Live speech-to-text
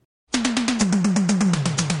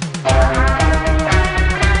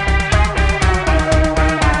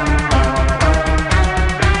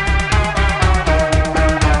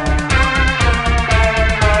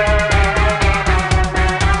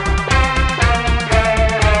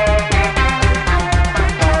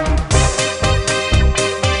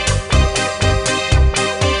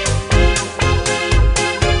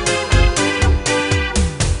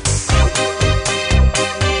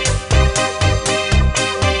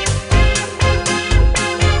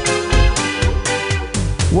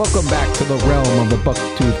Welcome back to the realm of the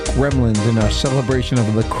Bucktooth Gremlins in our celebration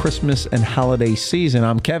of the Christmas and holiday season.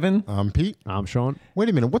 I'm Kevin. I'm Pete. I'm Sean. Wait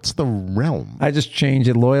a minute. What's the realm? I just changed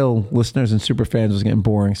it. Loyal listeners and super fans was getting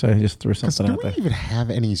boring, so I just threw something out there. Do we even have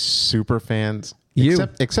any super fans? You.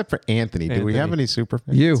 Except for Anthony. Do we have any super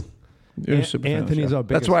fans? You're a super fan, Anthony's sure. our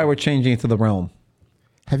biggest That's why we're changing it to the realm.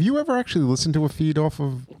 Have you ever actually listened to a feed off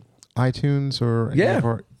of iTunes or?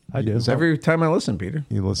 Yeah. I do. Every time I listen, Peter.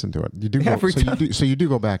 You listen to it. You do. Every time. So you do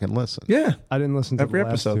go back and listen. Yeah. I didn't listen to Every the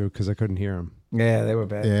last episode. two because I couldn't hear them. Yeah, they were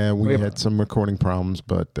bad. Yeah, we had some recording problems,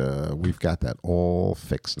 but we've got that all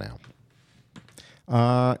fixed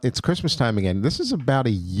now. It's Christmas time again. This is about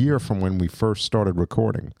a year from when we first started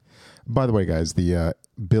recording. By the way, guys, the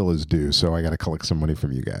bill is due, so I got to collect some money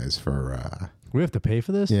from you guys for. We have to pay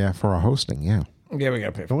for this? Yeah, for our hosting. Yeah. Yeah, we got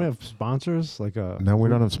to pay for Don't we have sponsors? No, we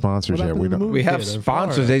don't have sponsors What yet. happened We to the don't. movie We have theater in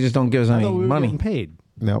sponsors. Florida? They just don't give us I any thought we were money. getting paid.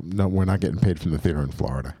 No, we're not getting paid from the theater in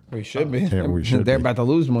Florida. We should be. Yeah, we should They're be. about to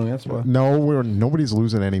lose money. That's why. No, nobody's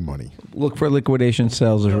losing any money. Look for liquidation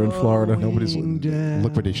sales if you're in Florida. Nobody's down.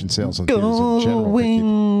 liquidation sales in theaters in general. They keep-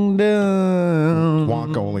 Going down.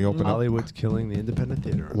 Wonka only opened up. Hollywood's killing the independent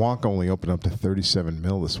theater. Wonka only opened up to 37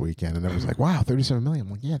 mil this weekend, and everyone's like, "Wow, 37 million!"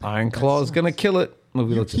 I'm like, "Yeah." Iron Claw's gonna kill it.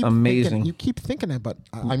 Movie looks amazing. You keep thinking that, but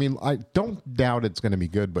I mean, I don't doubt it's going to be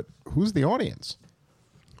good. But who's the audience?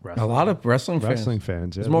 A lot of wrestling fans.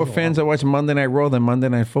 fans. Yeah, There's more fans that watch Monday Night Raw than Monday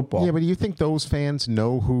Night Football. Yeah, but do you think those fans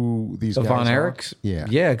know who these The guys Von are? Erichs? Yeah,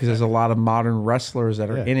 Yeah, because there's a lot of modern wrestlers that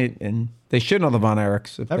are Yeah. in it, and they should know the Von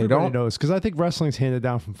Erichs. If Everybody they don't, knows because I think wrestling's handed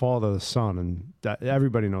down from father to son, and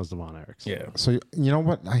everybody knows the Von Erichs. yeah. So you know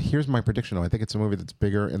what? Here's my prediction. Though. I think it's a movie that's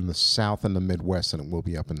bigger in the South and the Midwest than it will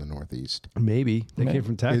be up in the Northeast. Maybe they came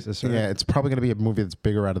from Texas. right? Yeah, it's probably going to be a movie that's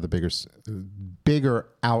bigger out of the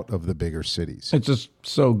bigger cities. It's just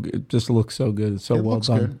so good. It just looks so good. It's so It well looks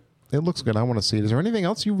done. good. It looks good. I want to see it. Is there anything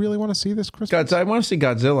else you really want to see this Christmas? I want to see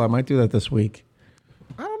Godzilla. I might do that this week.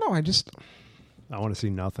 I don't know. I want to see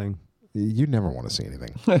nothing. You never want to see anything.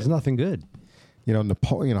 There's nothing good. You know,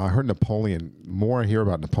 Napoleon. I heard Napoleon. The more I hear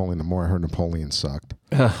about Napoleon, the more I heard Napoleon sucked.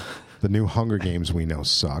 The new Hunger Games we know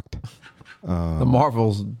sucked. The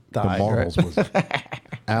Marvels died. The Marvels right? was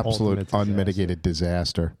absolute Ultimate disaster. unmitigated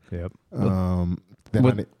disaster. Yep.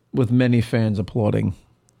 Then with many fans applauding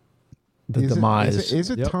the demise. Is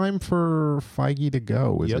it Yep. time for Feige to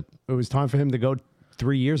go? Is Yep. It was time for him to go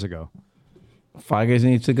 3 years ago. Feige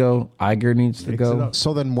needs to go. Iger needs to Mix it go. up.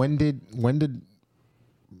 So then when did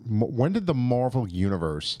the Marvel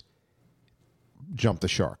universe jump the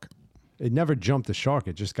shark? It never jumped the shark.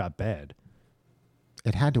 It just got bad.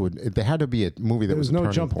 There had to be a movie that There was a no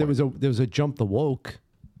turning jump. point. There was a jump the woke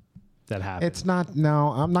that happened. It's not. No,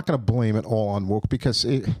 I'm not going to blame it all on woke because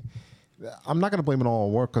I'm not going to blame it all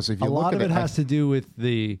on woke because if you a look lot at of it has to do with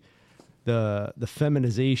the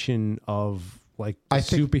feminization of like the I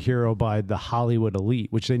think- superhero by the Hollywood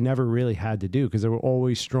elite, which they never really had to do because there were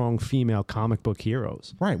always strong female comic book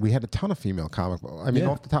heroes. right. We had a ton of female comic. I mean, Yeah.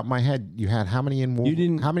 off the top of my head, you had how many in You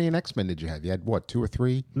didn't- How many in X-Men did you have? You had what, 2 or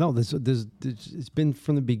 3? No, there's it's been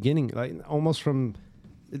from the beginning, like almost from.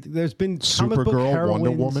 There's been comic book Supergirl, heroines.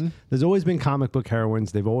 Wonder Woman. There's always been comic book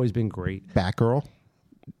heroines. They've always been great. Batgirl,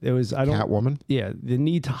 It was I don't. Catwoman. Yeah, the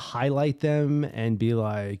need to highlight them and be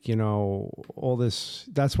like, all this.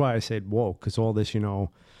 That's why I said woke, because all this,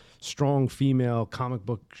 strong female comic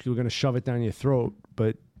book, you're going to shove it down your throat.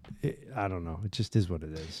 But I don't know. It just is what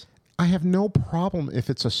it is. I have no problem if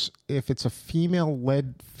it's a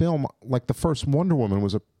female-led film. Like the first Wonder Woman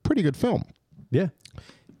was a pretty good film. Yeah.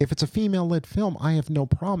 If it's a female-led film, I have no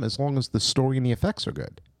problem as long as the story and the effects are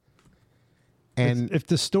good. And If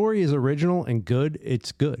the story is original and good,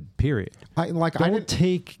 it's good, period. I Don't didn't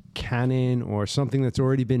take canon or something that's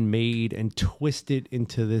already been made and twist it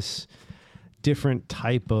into this different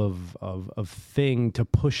type of thing to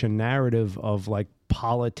push a narrative of like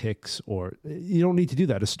politics, or you don't need to do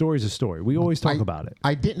that. A story's a story. We always talk about it.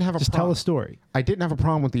 I didn't have a Just problem. tell a story. I didn't have a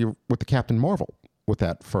problem with the Captain Marvel with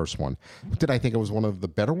that first one. Did I think it was one of the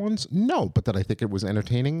better ones? No, but did I think it was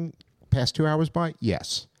entertaining? Past 2 hours by?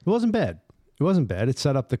 Yes. It wasn't bad. It wasn't bad. It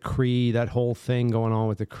set up the Kree, that whole thing going on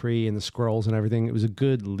with the Kree and the Skrulls and everything. It was a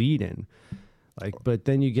good lead-in. But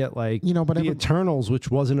then you get the Eternals, which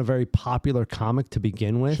wasn't a very popular comic to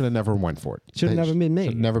begin with. Should have never went for it. Should have never been made.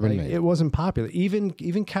 Should have never been made. It wasn't popular. Even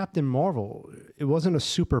Captain Marvel, it wasn't a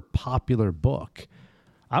super popular book.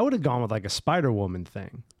 I would have gone with like a Spider-Woman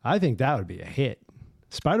thing. I think that would be a hit.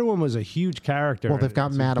 Spider-Woman was a huge character. Well, they've got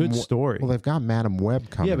It's a Madam. good story. Well, they've got Madam Web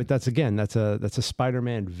coming. Yeah, but that's a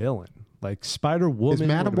Spider-Man villain. Like Spider-Woman. is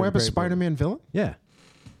Madam would've been Web a great, but- Spider-Man villain? Yeah,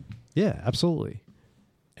 absolutely.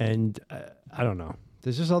 And I don't know.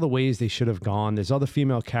 There's just other ways they should have gone. There's other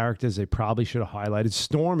female characters they probably should have highlighted.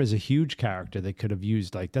 Storm is a huge character they could have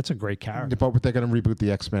used. Like, that's a great character. But they're going to reboot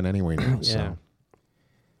the X-Men anyway now. Yeah. So.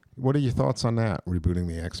 What are your thoughts on that, rebooting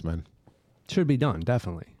the X-Men? Should be done,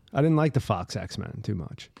 definitely. I didn't like the Fox X-Men too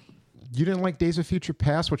much. You didn't like Days of Future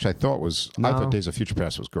Past, which I thought Days of Future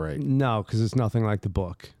Past was great. No, because it's nothing like the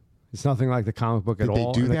book. It's nothing like the comic book at Did they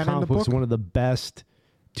all. do And that in the comic the book's book? one of the best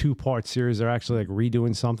 2-part series. They're actually like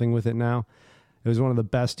redoing something with it now. It was one of the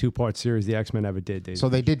best 2-part series the X-Men ever did. So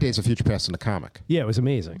they did Days of Future Past in the comic. Yeah, it was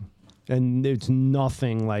amazing. And it's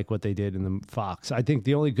nothing like what they did in the Fox. I think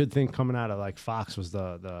the only good thing coming out of like Fox was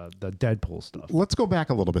the Deadpool stuff. Let's go back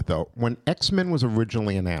a little bit though. When X-Men was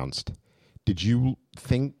originally announced, did you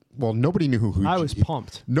think? Well, nobody knew who. I was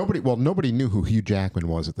pumped. Nobody knew who Hugh Jackman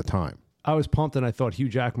was at the time I was pumped, and I thought Hugh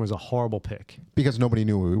Jackman was a horrible pick, because nobody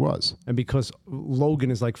knew who he was. and because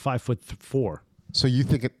Logan is like 5'4", So you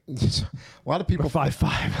think a lot of people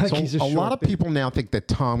 5'5". Like So he's a a lot short of thing. people now think that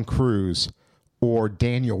Tom Cruise or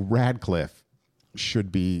Daniel Radcliffe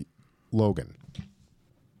should be Logan.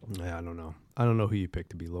 Yeah, I don't know. I don't know who you picked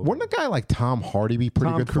to be Logan. Wouldn't a guy like Tom Hardy be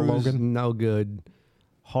pretty Tom good Cruise, for Logan? no good.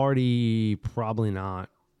 Hardy, probably not.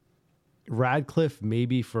 Radcliffe,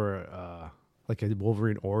 maybe for like a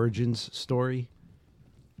Wolverine Origins story.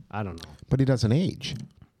 I don't know. But he doesn't age.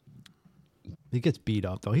 He gets beat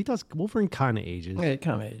up though. He does. Wolverine kind of ages. Yeah, it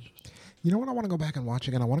kind of ages. You know what I want to go back and watch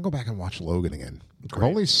again? I want to go back and watch Logan again. Great. I've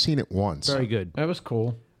only seen it once. Very good. That was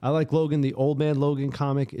cool. I like Logan. The Old Man Logan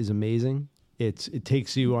comic is amazing. It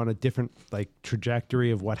takes you on a different like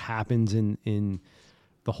trajectory of what happens in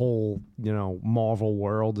the whole, Marvel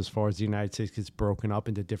world as far as the United States gets broken up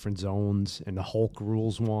into different zones, and the Hulk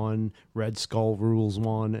rules one, Red Skull rules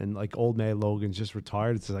one, and like Old Man Logan's just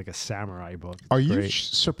retired. It's like a samurai book. It's Are you great.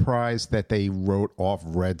 surprised that they wrote off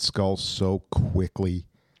Red Skull so quickly?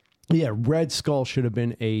 Yeah, Red Skull should have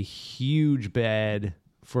been a huge bad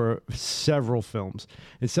for several films.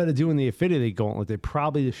 Instead of doing the Infinity Gauntlet, they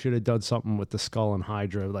probably should have done something with the Skull and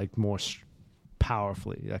Hydra, like more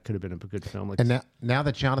powerfully. That could have been a good film. Like, And now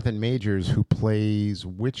that Jonathan Majors, who plays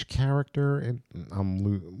which character? I'm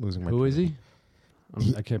losing my. who is he?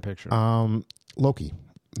 I can't picture him. Loki,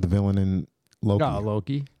 the villain in Loki.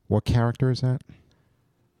 Loki. What character is that?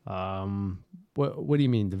 What do you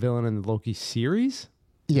mean? The villain in the Loki series?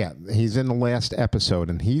 Yeah, he's in the last episode,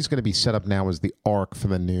 and he's going to be set up now as the arc for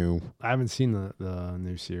the new. I haven't seen the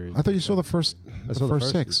new series. I thought you saw the first. I saw the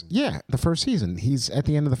first six. season. Yeah, the first season. He's at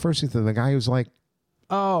the end of the first season. The guy who's like,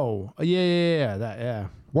 Oh, yeah.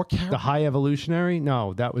 what character? The High Evolutionary?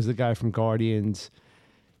 No, that was the guy from Guardians.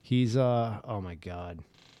 He's oh my god.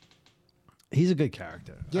 He's a good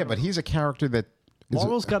character. Yeah, but he's a character that.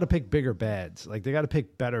 Marvel's got to pick bigger bads. Like, they got to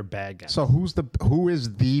pick better bad guys. So who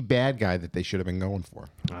is the bad guy that they should have been going for?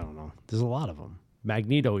 I don't know. There's a lot of them.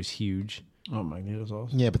 Magneto is huge. Oh, Magneto's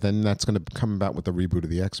awesome. Yeah, but then that's going to come about with the reboot of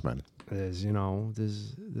the X-Men. There's a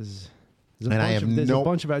And I have there's no- a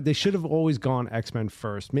bunch of. They should have always gone X-Men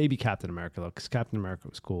first. Maybe Captain America though, because Captain America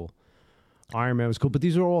was cool. Iron Man was cool, but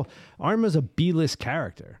these are all. Iron Man's a B-list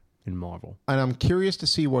character in Marvel. And I'm curious to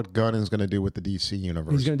see what Gunn is going to do with the DC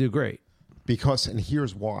universe. He's going to do great. Because, and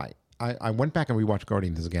here's why. I went back and rewatched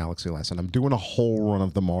Guardians of the Galaxy last night. I'm doing a whole run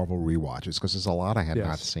of the Marvel rewatches because there's a lot I had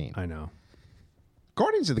not seen. I know.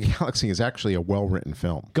 Guardians of the Galaxy is actually a well-written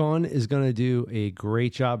film. Gunn is going to do a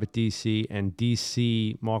great job at DC, and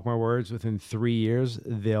DC, mark my words, within 3 years,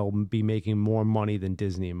 they'll be making more money than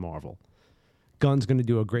Disney and Marvel. Gunn's going to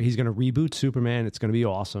do he's going to reboot Superman. It's going to be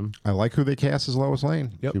awesome. I like who they cast as Lois Lane.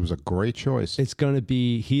 Yep. She was a great choice. He is going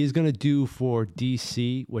to do for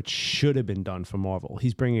DC what should have been done for Marvel.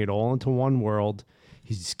 He's bringing it all into one world.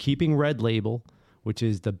 He's keeping Red Label, which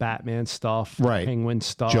is the Batman stuff, Right. Penguin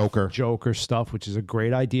stuff, Joker stuff, which is a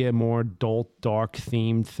great idea, more adult, dark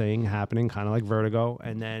themed thing happening, kind of like Vertigo.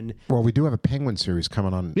 And then, Well, we do have a Penguin series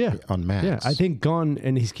coming on Max. yeah, I think Gunn,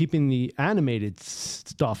 and he's keeping the animated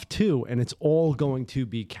stuff too, and it's all going to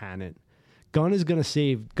be canon. Gunn is going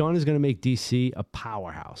to make DC a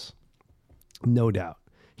powerhouse, no doubt.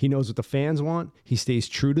 He knows what the fans want. He stays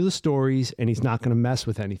true to the stories, and he's not going to mess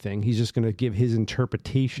with anything. He's just going to give his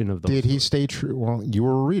interpretation of those. Did he stay true? Well, you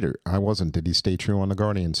were a reader. I wasn't. Did he stay true on the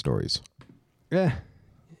Guardian stories? Yeah.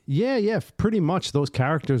 Pretty much. Those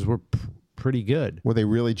characters were pretty good. Were they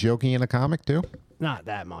really joking in a comic too? Not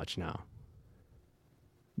that much, no.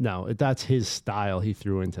 No, that's his style he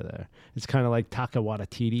threw into there. It's kind of like Taika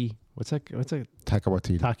Waititi. What's that? Taika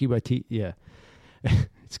Waititi. Taki Waititi. Yeah.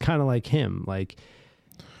 It's kind of like him. Like,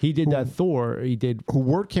 he did that Thor. Who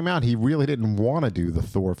word came out, he really didn't want to do the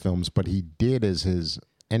Thor films, but he did as his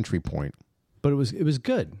entry point. But it was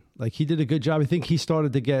good. Like, he did a good job. I think he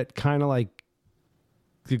started to get kind of like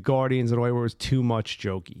the Guardians in a way where it was too much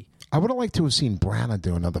jokey. I would have liked to have seen Branagh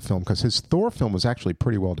do another film because his Thor film was actually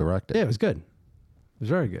pretty well directed. Yeah, it was good. It was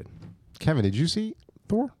very good. Kevin, did you see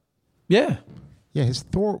Thor? Yeah. Yeah, his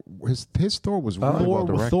Thor was really well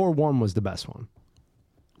directed. Thor 1 was the best one.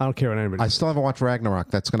 I don't care what anybody I says. still haven't watched Ragnarok.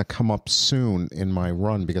 That's going to come up soon in my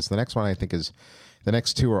run because the next one I think is the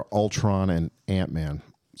next two are Ultron and Ant-Man.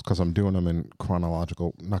 It's because I'm doing them in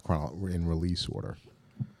in release order.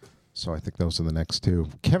 So I think those are the next two.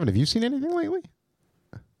 Kevin, have you seen anything lately?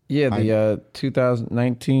 Yeah, the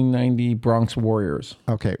 1990 Bronx Warriors.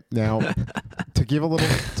 Okay, now to give a little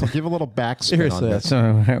backspin on Seriously, this,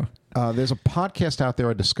 there's a podcast out there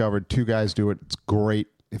I discovered. Two guys do it. It's great.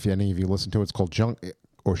 If any of you listen to it, it's called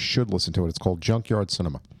should listen to it. It's called Junkyard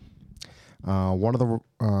Cinema. One of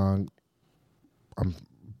the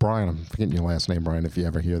Brian, I'm forgetting your last name, Brian, if you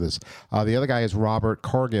ever hear this. The other guy is Robert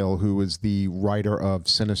Cargill, who is the writer of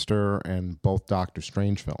Sinister and both Doctor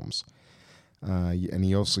Strange films. And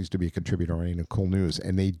he also used to be a contributor on Ain't Cool News.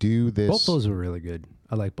 And they do this. Both those are really good.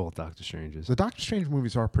 I like both Doctor Stranges. The Doctor Strange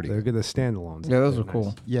movies are pretty They're good. good. The standalones. Yeah, those are They're cool.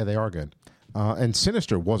 nice. Yeah, they are good. And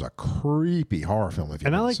Sinister was a creepy horror film. If you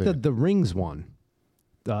And I didn't like see the it. the Rings one.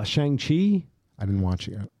 Shang-Chi. I didn't watch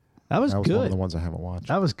it yet. That was That was good. one of the ones I haven't watched.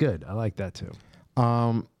 That was good. I like that too.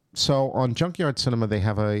 So on Junkyard Cinema, they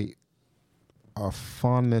have a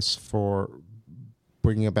fondness for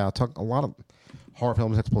bringing about a lot of horror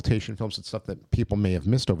films, exploitation films, and stuff that people may have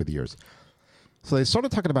missed over the years. So they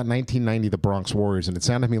started talking about 1990, The Bronx Warriors, and it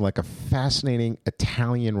sounded to me like a fascinating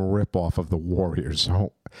Italian ripoff of The Warriors.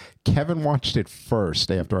 So Kevin watched it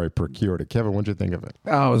first after I procured it. Kevin, what'd you think of it?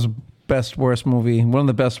 Oh, it was best worst movie. One of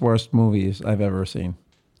the best worst movies I've ever seen.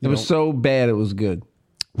 It was so bad it was good.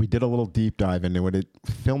 We did a little deep dive into it. It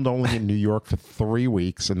filmed only in New York for 3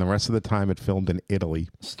 weeks, and the rest of the time it filmed in Italy.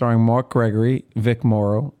 Starring Mark Gregory, Vic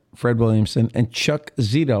Morrow, Fred Williamson, and Chuck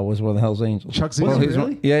Zito was one of the Hells Angels. Chuck Zito? Well, he's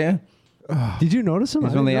Really? yeah. Did you notice him?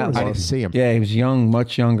 He's one of the notice I him. didn't see him. Yeah, he was young,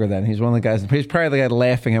 much younger then. He's one of the guys. He's probably the guy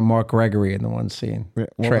laughing at Mark Gregory in the one scene. Well,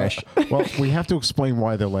 Trash. Well, we have to explain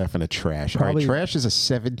why they're laughing at Trash. All right, Probably- Trash is a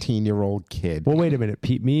 17-year-old kid. Well, wait a minute,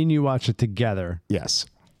 Pete. Me and you watched it together, Yes.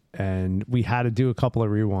 and we had to do a couple of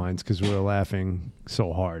rewinds because we were laughing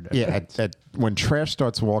so hard. Yeah, when Trash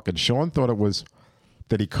starts walking, Sean thought it was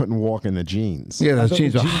that he couldn't walk in the jeans. Yeah, I those thought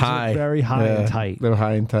jeans the were jeans were high. very high and tight. They were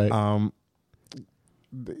high and tight.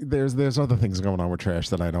 There's other things going on with Trash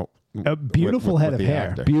that I don't. A beautiful with head of the hair.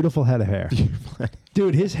 actor. Beautiful head of hair.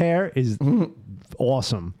 Dude, his hair is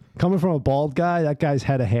awesome. Coming from a bald guy, that guy's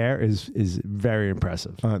head of hair is very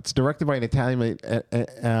impressive. It's directed by an Italian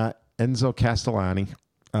Enzo Castellani.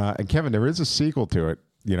 And Kevin, there is a sequel to it,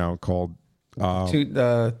 called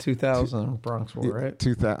 2000 Bronx War, right?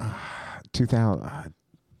 2000.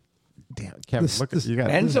 Damn, Kevin, look at you got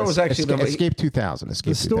Enzo was actually Escape 2000.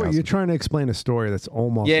 Escape The story, 2000. you're trying to explain a story that's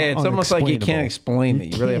almost Yeah, it's almost like you can't unexplainable. explain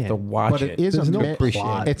it. You really have to can't. watch But it. it is There's a no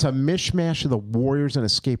plot. It's a mishmash of the Warriors and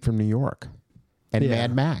Escape from New York and Yeah.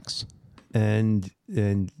 Mad Max. And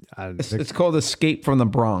It's called Escape from the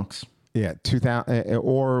Bronx. Yeah, 2000,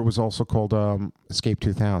 or it was also called Escape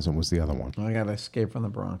 2000 was the other one. I got Escape from the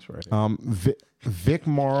Bronx right here. Vic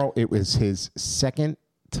Morrow, it was his second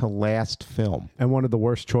to last film. and one of the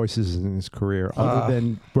worst choices in his career, other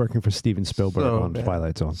than working for Steven Spielberg so on bad.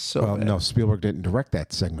 Twilight Zone. So bad. No, Spielberg didn't direct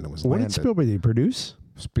that segment. It was What Landon. did Spielberg produce?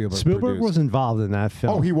 Spielberg produced. was involved in that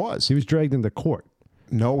film. Oh, he was. He was dragged into court.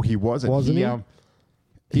 No, he wasn't. Wasn't he?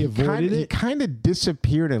 He avoided He it? kind of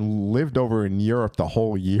disappeared and lived over in Europe the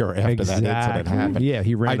whole year after that incident Exactly. happened. Yeah,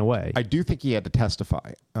 he ran away. I do think he had to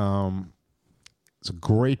testify. It's a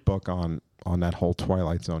great book on that whole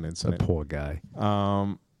Twilight Zone The incident. poor guy.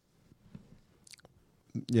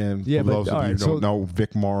 Yeah, Yeah, for but, those of all you who right, don't so- know,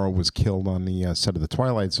 Vic Morrow was killed on the set of the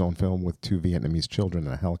Twilight Zone film with 2 Vietnamese children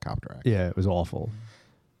in a helicopter accident. Yeah, it was awful.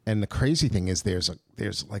 And the crazy thing is, there's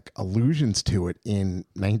like allusions to it in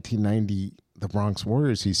 1990, The Bronx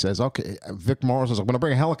Warriors. He says, "Okay," Vic Morrow says, "I'm going to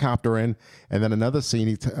bring a helicopter in," and then another scene,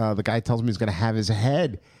 the guy tells him he's going to have his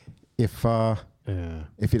head if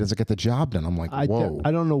he doesn't get the job done. I'm like, whoa!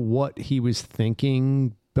 I don't know what he was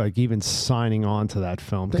thinking, like even signing on to that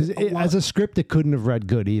film, because as a script, it couldn't have read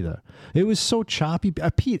good either. It was so choppy.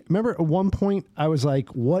 Pete, remember at one point I was like,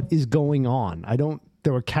 "What is going on?"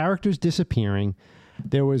 There were characters disappearing.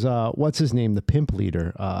 There was what's his name, the pimp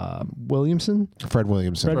leader, Williamson. Fred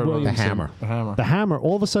Williamson, Fred Williamson. the Hammer. The Hammer.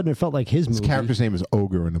 All of a sudden, it felt like his movie. His character's name is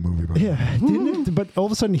Ogre in the movie. By the way. Yeah, didn't it? But all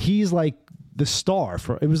of a sudden, he's like the star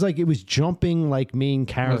for. It was like it was jumping like main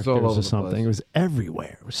characters all over or the something. place. It was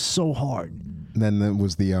everywhere. It was so hard. And then there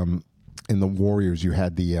was the in the Warriors, you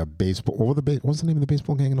had the baseball. What was the name of the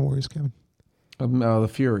baseball gang in the Warriors, Kevin? The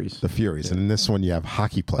Furies. The Furies. And in this one, you have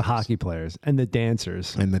hockey players. The hockey players and the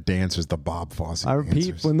dancers. And the dancers, the Bob Fosse I dancers.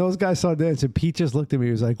 repeat, when those guys saw dancing, Pete just looked at me.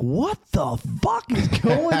 He was like, "What the fuck is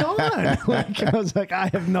going on?" Like, I was like, "I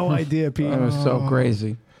have no idea, Pete." It was so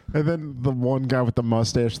crazy. And then the one guy with the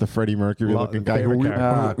mustache, the Freddie Mercury looking guy, who you and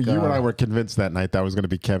I were convinced that night that was going to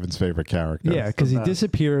be Kevin's favorite character. Yeah, because he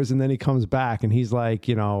disappears and then he comes back and he's like,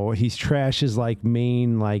 he's Trash's like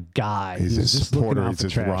main like guy. He's his supporter. He's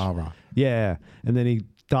his rah-rah. Yeah, and then he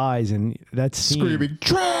dies, and that's screaming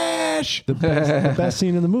trash. The best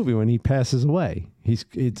scene in the movie when he passes away. It's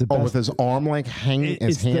the best. With his arm like hanging,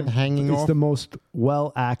 his hand hanging off. It's the most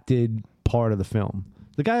well acted part of the film.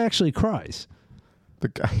 The guy actually cries. The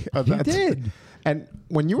guy he did. And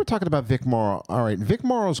when you were talking about Vic Morrow, all right, Vic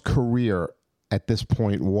Morrow's career at this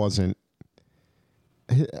point wasn't.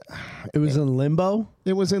 It was in limbo.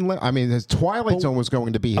 It was in. I mean, his Twilight Zone was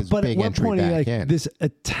going to be his big entry back in. This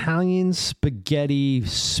Italian spaghetti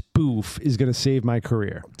spoof is going to save my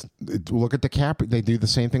career. Look at DiCaprio. They do the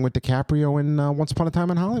same thing with DiCaprio in Once Upon a Time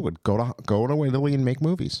in Hollywood. Go to Italy and make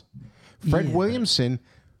movies. Fred Williamson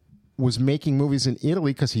was making movies in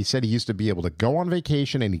Italy because he said he used to be able to go on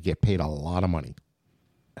vacation and he'd get paid a lot of money.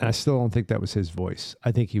 And I still don't think that was his voice.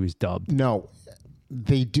 I think he was dubbed. No,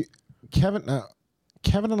 they do. Kevin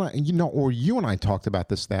and I, or you and I talked about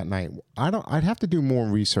this that night. I'd have to do more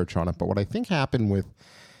research on it, but what I think happened with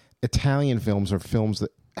Italian films or films that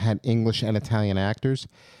had English and Italian actors,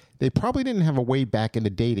 they probably didn't have a way back in the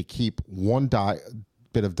day to keep one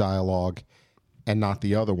bit of dialogue and not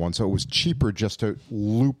the other one. So it was cheaper just to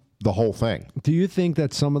loop the whole thing. Do you think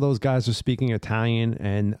that some of those guys are speaking Italian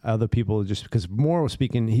and other people just because Moore was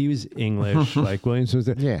speaking, he was English, like Williams was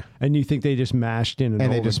there. Yeah. And you think they just mashed in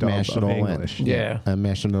and they just mashed it all English. in. Yeah. And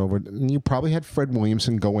mashed it over. And you probably had Fred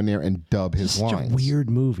Williamson go in there and dub his Such lines. a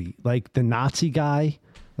weird movie. Like the Nazi guy.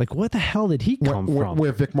 Like what the hell did he come from?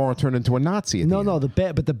 Where Vic Morrow turned into a Nazi.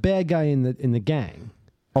 The bad guy in the gang.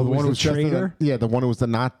 Oh, the one who was traitor? The one who was the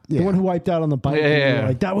The one who wiped out on the bike. Yeah.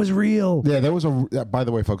 Like, that was real. Yeah, there was by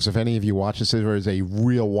the way, folks, if any of you watch this, there is a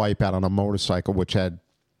real wipeout on a motorcycle, which had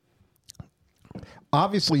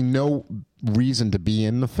obviously no reason to be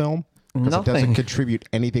in the film because it doesn't contribute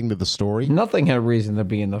anything to the story. Nothing had a reason to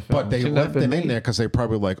be in the film. But they left them in there because they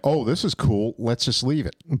probably like, oh, this is cool. Let's just leave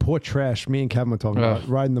it. And poor Trash. Me and Kevin were talking about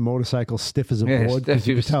riding the motorcycle stiff as a board. Stiff.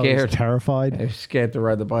 He was scared. He was terrified. He was scared to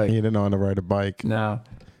ride the bike. He didn't know how to ride a bike. No.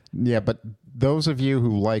 Yeah, but those of you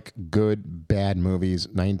who like good, bad movies,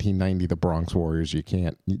 1990, The Bronx Warriors, you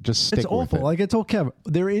can't. You just stick It's awful. with it. Like I told Kevin,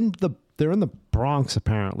 they're in the Bronx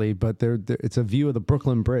apparently, but it's a view of the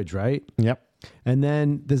Brooklyn Bridge, right? Yep. And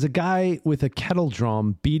then there's a guy with a kettle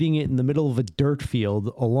drum beating it in the middle of a dirt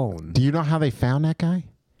field alone. Do you know how they found that guy?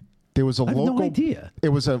 There was a I have local. no idea. It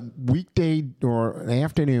was a weekday or an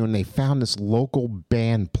afternoon. They found this local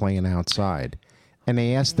band playing outside, and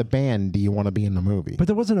they asked the band, "Do you want to be in the movie?" But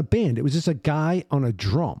there wasn't a band. It was just a guy on a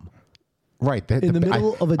drum. Right In the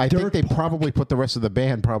middle of a I dirt think they park. probably put the rest of the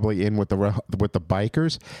band probably in with the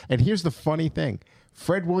bikers. And here's the funny thing: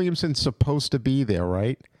 Fred Williamson's supposed to be there,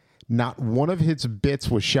 right? Not one of his bits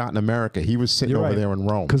was shot in America. He was sitting over there in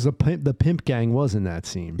Rome. Because the pimp gang was in that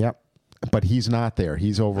scene. Yep. But he's not there.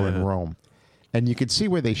 He's over in Rome. And you could see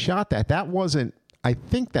where they shot that. That wasn't, I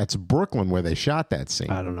think that's Brooklyn where they shot that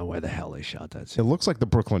scene. I don't know where the hell they shot that It scene. looks like the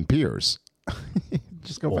Brooklyn Piers.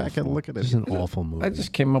 Just go back and look at it. It's an awful movie. I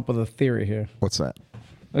just came up with a theory here. What's that?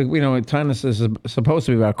 Like, Tinus is supposed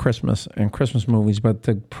to be about Christmas and Christmas movies, but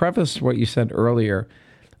to preface what you said earlier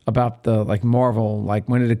about the Marvel,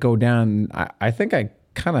 when did it go down? I think I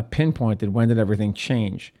kind of pinpointed when did everything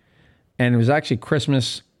change, and it was actually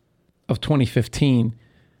Christmas of 2015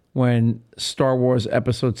 when Star Wars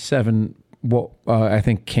Episode 7, I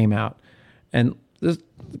think, came out. And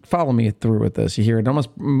follow me through with this. You hear it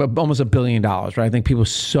almost $1 billion, right? I think people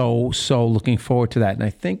so looking forward to that. And I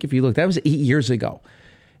think if you look, that was 8 years ago,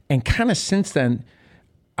 and kind of since then,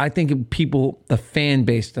 I think people, the fan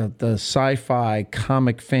base, the sci-fi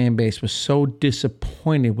comic fan base was so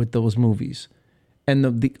disappointed with those movies. And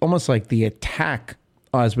the almost like the attack,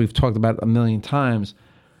 as we've talked about a million times,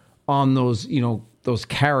 on those, those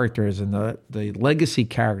characters and the legacy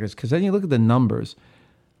characters. Because then you look at the numbers.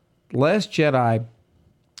 Last Jedi,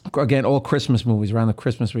 again, all Christmas movies around the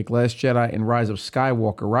Christmas week, Last Jedi and Rise of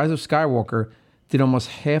Skywalker. Rise of Skywalker did almost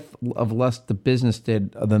half of less the business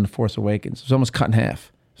did than The Force Awakens. It was almost cut in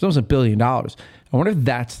half. It's almost $1 billion. I wonder if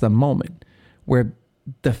that's the moment where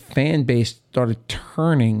the fan base started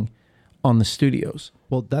turning on the studios.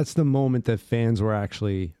 Well, that's the moment that fans were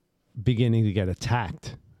actually beginning to get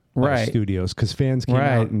attacked Right. studios because fans came Right.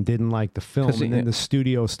 out and didn't like the film, 'Cause, and then the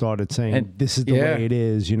studio started saying, and- "This is the yeah. way it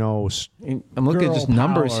is." You know, I'm looking at girl just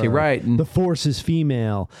numbers power, here, right? And the force is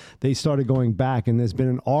female. They started going back, and there's been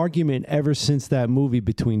an argument ever since that movie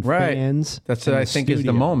between Right. fans. That's and what I the think is the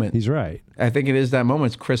studio. moment. He's right. I think it is that moment.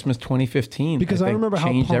 It's Christmas 2015. Because I think remember how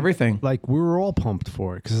changed pumped, everything. Like we were all pumped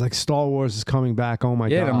for it because like Star Wars is coming back. Oh my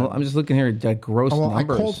Yeah, god! I'm just looking here at that gross Well,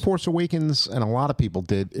 numbers. I called Force Awakens, and a lot of people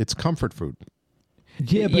did. It's comfort food.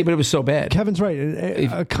 yeah, but it was so bad. Kevin's right.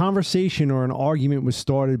 A conversation or an argument was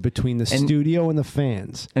started between the studio and the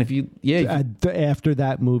fans And if you, after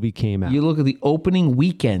that movie came out. you look at the opening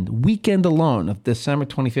weekend alone of December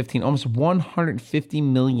 2015, almost $150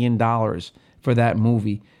 million for that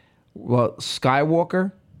movie. Well,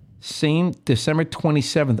 Skywalker, same December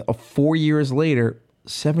 27th, of 4 years later,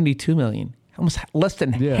 72 million, almost less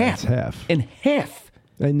than half. It's half. In half.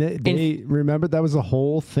 And they remember that was the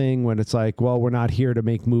whole thing when it's like, well, we're not here to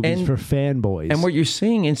make movies for fanboys. And what you're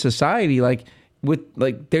seeing in society,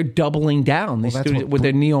 they're doubling down. These that's studios, what- with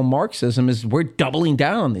their neo-Marxism, is we're doubling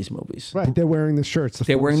down on these movies. right, they're wearing the shirts.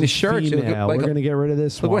 They're wearing the force is shirts. female. Like we're going to get rid of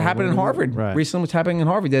this. Look what one. happened in We're gonna- Harvard. Right. Recently, what's happening in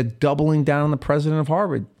Harvard? They're doubling down on the president of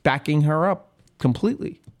Harvard, backing her up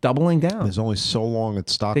completely, doubling down. There's only so long that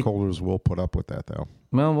stockholders will put up with that, though.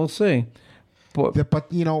 Well, we'll see. But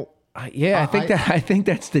you know, I think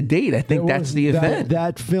that's the date. I think that's the event.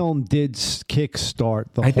 That film did kickstart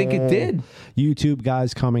the I think it whole did. YouTube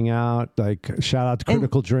guys coming out, like shout out to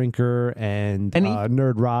Critical Drinker and And he-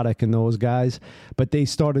 Nerdrotic and those guys. But they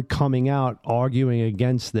started coming out arguing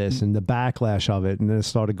against this and the backlash of it, and then it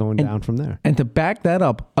started going down from there. And to back that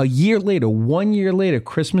up, 1 year later,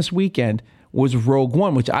 Christmas weekend was Rogue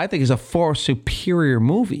One, which I think is a far superior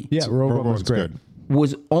movie. Yeah, Rogue One was One's great. good.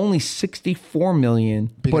 Was only 64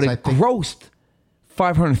 million, Because but I it think- grossed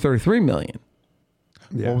 533 million.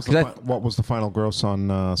 Yeah. What was the final gross on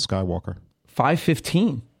Skywalker?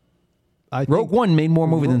 515. I Rogue think One made more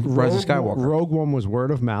movie than Rise of Rogue- Skywalker. Rogue One was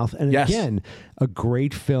word of mouth, and Yes. again, a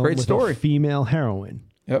great film Great with story. a female heroine.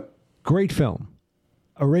 Yep. Great film,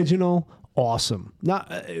 original, awesome. Not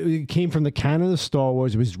it came from the canon of Star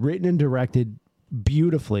Wars. It was written and directed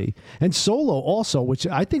beautifully, and Solo also, which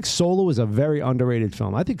I think Solo is a very underrated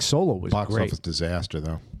film. I think Solo was Box great. office disaster,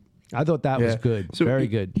 though. I thought that was good, So very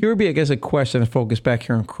good. Here would be, I guess, a question to focus back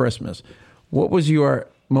here on Christmas. What was your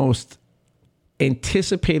most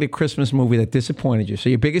anticipated Christmas movie that disappointed you? So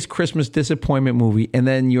your biggest Christmas disappointment movie, and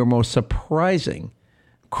then your most surprising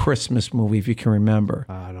Christmas movie, if you can remember.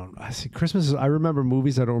 I see Christmas. I remember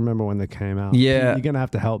movies. I don't remember when they came out. Yeah. You're gonna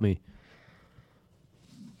have to help me.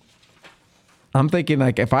 I'm thinking,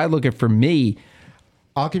 like, if I look at for me,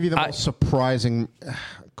 I'll give you the most surprising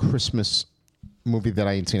Christmas movie that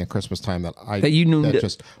I had seen at Christmas time That you knew that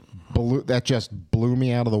that- just blew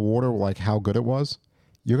me out of the water, like how good it was.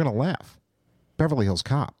 You're gonna laugh. Beverly Hills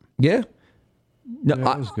Cop. yeah. No,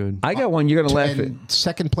 Yeah, it was good. I got one. You're gonna laugh at. And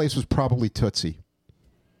second place was probably Tootsie.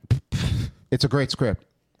 It's a great script.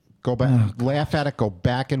 Go back, laugh at it. Go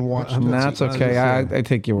back and watch. Tootsie. That's okay. I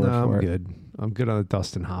take your word No, for I'm it. good. I'm good on the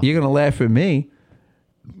Dustin Hoffman. You're gonna laugh at me.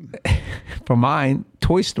 For mine,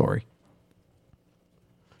 Toy Story.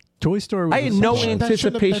 Toy Story. Was I had no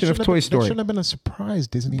anticipation of Toy Story. That shouldn't have been a surprise.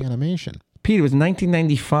 Disney animation. Pete, it was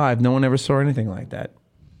 1995. No one ever saw anything like that.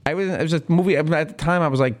 It was a movie. At the time, I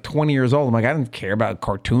was like 20 years old. I'm like, I didn't care about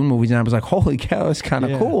cartoon movies. And I was like, holy cow, that's kind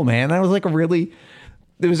of Yeah. cool, man. That was like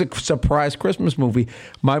it was a surprise Christmas movie.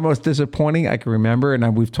 My most disappointing, I can remember,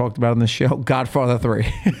 and we've talked about on the show, Godfather 3.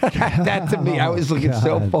 That to me, I was looking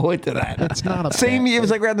so forward to that. It's not a same. bad- It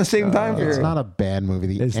was like around the same time It's period. not a bad movie.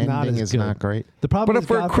 The It's not ending as is not good. great. The problem But is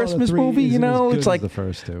for a Godfather Christmas 3 movie, isn't as good it's as like the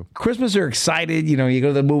first two. Christmas are excited. You go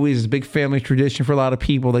to the movies. It's a big family tradition for a lot of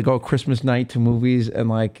people. They go Christmas night to movies, and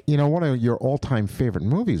like You know, one of your all-time favorite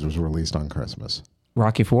movies was released on Christmas.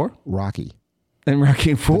 Rocky 4 Rocky. and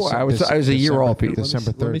Rocky 4. I was a year old, Pete.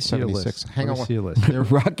 December Let me 3rd, see your 76. list. Hang Let on. me see your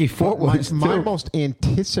list. Rocky 4 was My too. most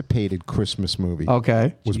anticipated Christmas movie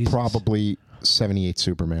Okay. was Jesus. probably 78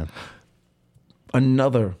 Superman.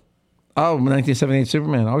 Another. 1978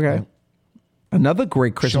 Superman. Okay. Another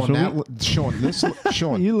great Christmas movie.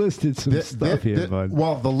 Sean, You listed some stuff here, bud.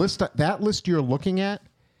 well, that list you're looking at,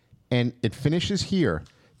 and it finishes here.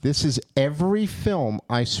 This is every film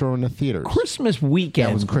I saw in the theaters. Christmas weekend.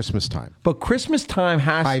 That was Christmas time. But Christmas time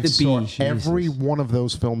has I to saw be. every one of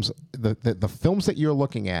those films. The films that you're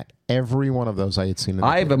looking at, every one of those I had seen. In the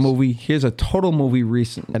I have a theaters. movie. Here's a total movie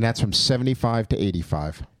recent. and that's from 75 to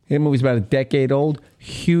 85. The movie's about a decade old.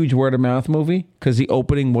 Huge word of mouth movie because the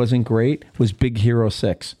opening wasn't great. Was Big Hero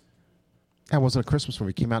 6. That wasn't a Christmas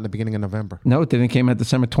movie. It came out in the beginning of November. No, it didn't. It came out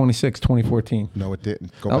December 26, 2014. No, it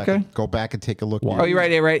didn't. Okay. Go back and take a look. Oh, you're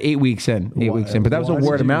right. You're right. 8 weeks in. 8 weeks in. But that was a Why did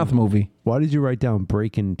word of mouth movie. Why did you write down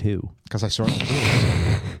Breakin' 2? Because I saw it in the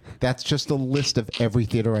theaters. That's just a list of every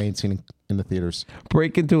theater I ain't seen in the theaters.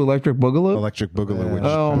 Break into Electric Boogaloo? Electric Boogaloo. Which,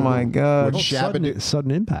 Oh, my God. Which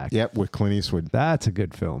Sudden Impact. Yep, with Clint Eastwood. That's a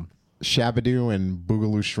good film. Shabadoo and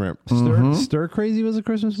Boogaloo Shrimp. Stir Crazy was a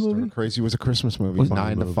Christmas movie? Crazy was a Christmas movie.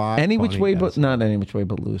 9 to 5. Any which funny way, ass. but not any which way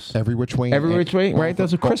but loose. Every Which Way. Every Which Way, right?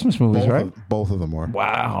 Those are Christmas movies, right? Both of them were.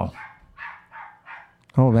 Wow.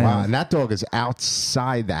 Oh, man. Wow, and that dog is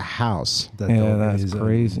outside the house. That Yeah, dog that's is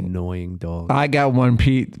crazy. An annoying dog. I got one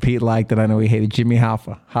Pete liked that I know he hated. Jimmy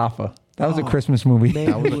Hoffa. That was a Christmas movie.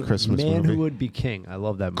 That was a Christmas Man movie. Who Would Be King. I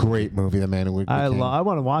love that movie. Great movie, The Man Who Would Be King. I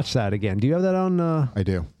want to watch that again. Do you have that on? I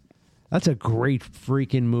do. That's a great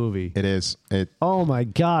freaking movie. It is. Oh my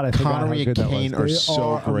God! I forgot how Connery good and that Kane was. are They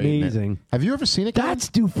so great. in it. amazing. Have you ever seen it? Kevin? That's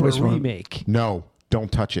due for Which a one? remake. No,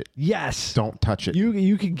 don't touch it. Yes. Don't touch it.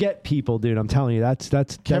 You could get people, dude. I'm telling you, that's Kevin,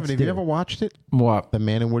 that's have due. you ever watched it? What? The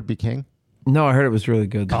Man Who Would Be King? No, I heard it was really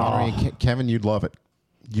good. Connery and Kevin, you'd love it.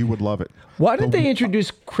 You would love it. Why did they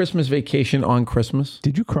introduce Christmas Vacation on Christmas?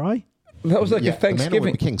 Did you cry? That was like a The Man Who Thanksgiving.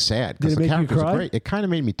 Would Be King sad Did because it the make you characters cry? are great. It kind of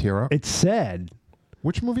made me tear up. It's sad.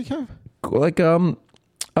 Which movie, Kev? Like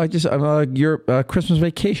your Christmas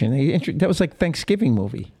Vacation. That was like Thanksgiving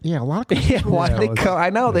movie. Yeah, a lot of Christmas Yeah, why Yeah, they it was- come? I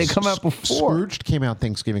know they come out before. Scrooged came out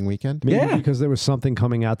Thanksgiving weekend. Maybe Yeah. because there was something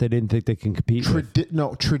coming out they didn't think they can compete with.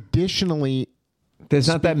 Traditionally, There's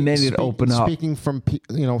not that many that open up. Speaking from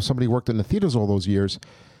somebody who worked in the theaters all those years,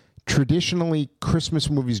 traditionally Christmas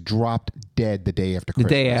movies dropped dead the day after The Christmas.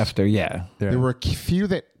 day after, yeah. There were a few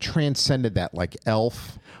that transcended that, like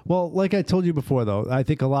Elf. Well, like I told you before, though, I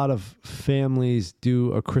think a lot of families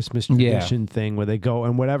do a Christmas tradition thing where they go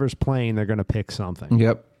and whatever's playing, they're going to pick something.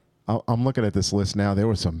 Yep. I'm looking at this list now. There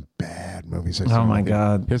were some bad movies I saw. Oh, my in the theater.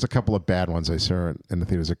 God. Here's a couple of bad ones I saw in the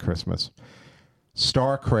theaters at Christmas.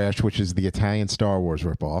 Star Crash, which is the Italian Star Wars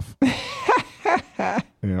ripoff.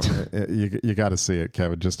 You got to see it,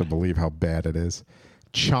 Kevin, just to believe how bad it is.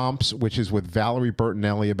 Chomps, which is with Valerie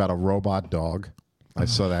Bertinelli about a robot dog. I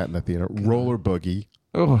saw that in the theater. Roller Boogie.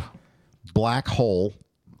 Oh, Black Hole.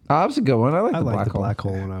 that was a good one. I like I the liked Black the Hole. Black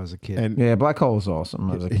Hole when I was a kid. And Yeah, Black Hole was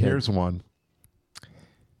awesome. I was a kid. here's one.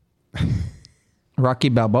 Rocky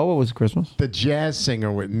Balboa was Christmas. The Jazz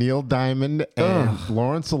Singer with Neil Diamond and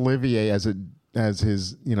Laurence Olivier as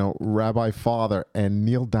his rabbi father, and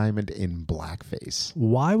Neil Diamond in blackface.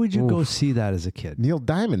 Why would you go see that as a kid? Neil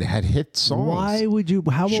Diamond had hit songs. Why would you?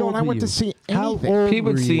 How Sean, old I were went you? to see How anything. old He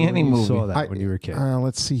would were see you any when you movie. saw that when you were a kid?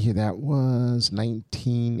 Let's see here. That was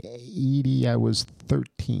 1980. I was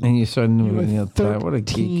 13. And you saw You New were Neil Diamond. What a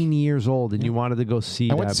geek. 13 years old, and you wanted to go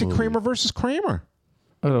see I went that to see movie. Kramer versus Kramer.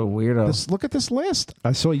 What a weirdo. Look at this list.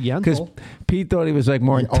 I saw Because Yentl. Pete thought he was like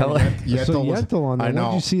more intelligent. I saw Yentl on there. I know.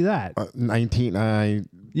 When did you see that? 19.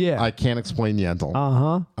 Yeah. I can't explain Yentl.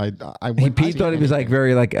 Uh-huh. Pete thought he was like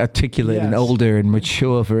very like articulate and Yes. older and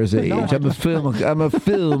mature for his age. no, I'm a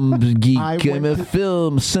film geek. I I'm a went to-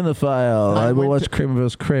 film cinephile. I will went watch to- Kramer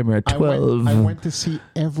vs. Kramer at 12. I went to see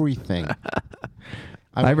everything.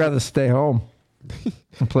 I'd rather stay home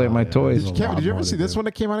and play with my toys. There's a Kevin, lot did you ever more see to this do. one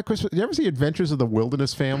that came out at Christmas? Did you ever see Adventures of the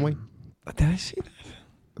Wilderness Family? Did I see that?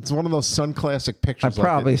 It's one of those Sun Classic pictures. I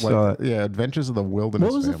probably saw it. Yeah, Adventures of the Wilderness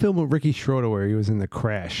What was the Family. film with Ricky Schroeder where he was in the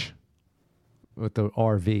crash with the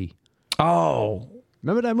RV? Oh,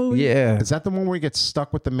 Remember that movie? yeah. Is that the one where he gets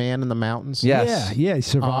stuck with the man in the mountains? Yes. Yeah, he's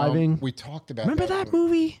surviving. We talked about Remember that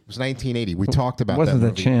movie? It was 1980. We talked about Wasn't that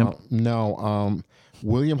the movie. champ. No.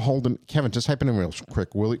 William Holden. Kevin, just type it in real quick.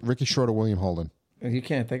 Ricky Schroeder, William Holden. You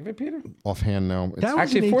can't think of it, Peter? Offhand, no. That was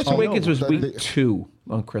Actually, an Force HBO. Awakens was The- week the- 2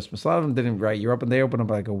 on Christmas. A lot of them didn't. Right, they opened up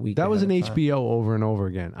like a week. That was an ahead of time. HBO over and over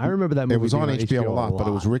again. I remember that movie. It was on being HBO a lot, but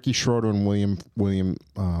it was Ricky Schroeder and William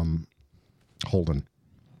Holden.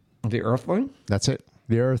 The Earthling. That's it.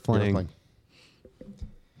 The Earthling. Earthling.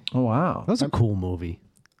 Oh wow, That was a cool movie.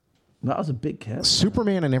 that was a big cast.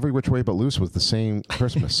 Superman and Every Which Way But Loose was the same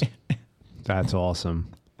Christmas. That's awesome.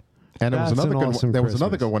 And there was That's another an good awesome one. There was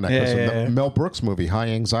another Christmas. good one that Yeah, Christmas. yeah, yeah. The Mel Brooks movie, High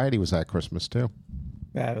Anxiety, was that Christmas too.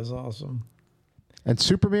 That is awesome. And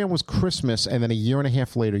Superman was Christmas, and then a year and a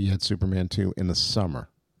half later, you had Superman 2 in the summer.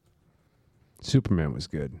 Superman was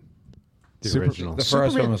good. The original. The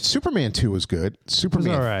first one was- Superman 2 was good.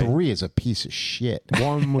 Superman all right. 3 is a piece of shit.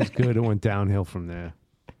 One was good. It went downhill from there.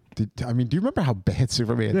 Do you remember how bad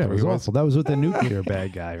Superman 3 Yeah, it was awful. That was with the nuclear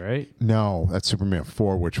bad guy, right? No, that's Superman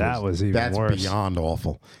 4, which That was even that's worse. beyond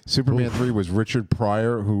awful. Superman 3 was Richard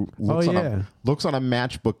Pryor, who looks on a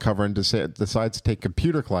matchbook cover and decides to take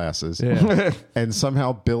computer classes, and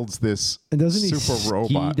somehow builds this And doesn't he super ski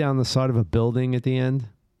robot. down the side of a building at the end?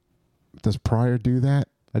 Does Pryor do that?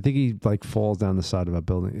 I think he like falls down the side of a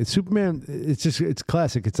building. It's Superman. It's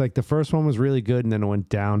classic. It's like the first one was really good, and then it went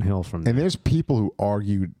downhill from there. And there's people who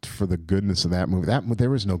argued for the goodness of that movie.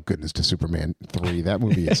 There is no goodness to Superman 3. That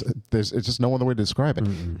movie is it's just no other way to describe it.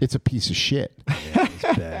 It's a piece of shit. Yeah, it's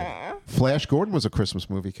bad. Flash Gordon was a Christmas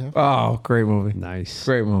movie, Kev. Oh, great movie. Nice.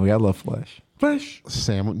 Great movie. I love Flash. Flash.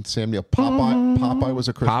 Samuel Popeye was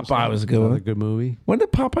a Christmas Popeye was a good Another one. good movie. When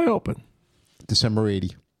did Popeye open? December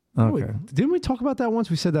 80. Okay. Wait, didn't we talk about that once?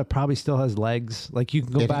 We said that probably still has legs. Like you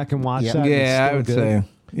can go back and watch yeah. that. and it's Yeah, I still would good. say.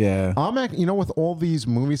 Yeah. With all these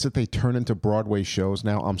movies that they turn into Broadway shows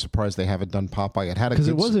now, I'm surprised they haven't done Popeye. It had a Because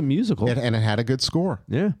good it was a musical. and it had a good score.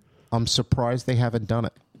 Yeah. I'm surprised they haven't done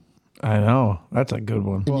it. I know. That's a good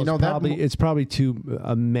one. And It's probably too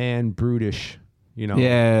a man brutish.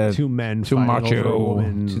 Yeah. two men Too fighting over a macho.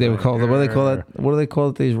 woman. They would call it. What do they call it? What do they call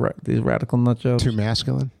it? These radical nut jobs? Too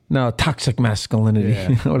masculine. No, toxic masculinity. Yeah.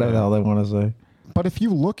 Whatever the hell they want to say. But if you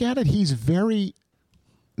look at it, he's very,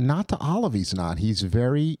 not to Olive, he's not. He's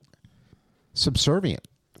very subservient.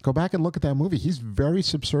 Go back and look at that movie. He's very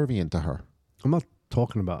subservient to her. I'm not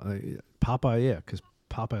talking about Popeye, yeah, because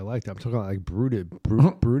Popeye I liked it. I'm talking about like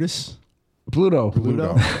Brutus. Pluto.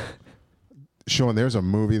 Sean, there's a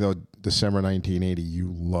movie, though, December 1980,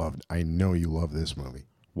 you loved. I know you love this movie.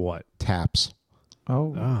 What? Taps.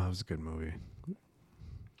 Oh. Oh, that was a good movie.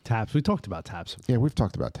 Taps. We talked about Taps. Yeah, we've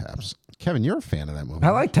talked about Taps. Kevin, you're a fan of that movie. I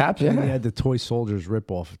like Taps, And yeah. they had the Toy Soldiers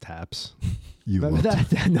rip off of Taps. You Remember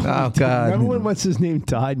loved that? No, Oh, we didn't. God. Remember when what's his name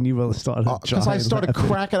died and you both started Because I started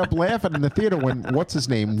cracking up laughing in the theater when, what's his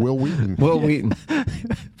name? Will Wheaton. Will Wheaton.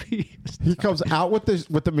 He comes out with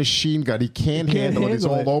the machine gun. He can't handle it. He's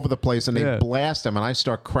all over the place, and they blast him, and I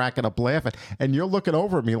start cracking up laughing. And you're looking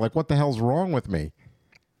over at me like, what the hell's wrong with me?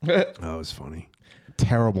 That was funny.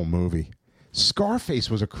 Terrible movie. Scarface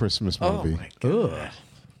was a Christmas movie. my God.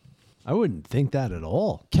 I wouldn't think that at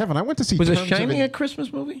all. Kevin, I went to see Was it Terms of Shining a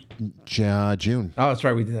Christmas movie? June. Oh, that's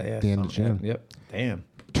right. We did that. Yeah. The end of June. Yep. Damn.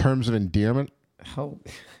 Terms of Endearment. How?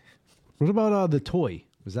 What about The Toy?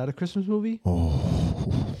 Was that a Christmas movie?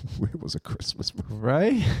 Oh, it was a Christmas movie.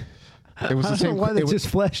 Right? It was I the don't same. know why that just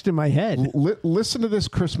flashed in my head. Listen to this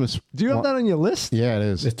Christmas. Do you have that on your list? Yeah, it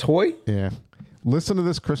is. The toy? Yeah. Listen to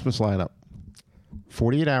this Christmas lineup.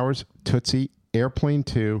 48 Hours, Tootsie, Airplane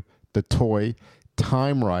 2, The Toy,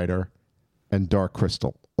 Time Rider, and Dark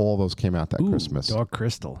Crystal. All those came out that Christmas. Dark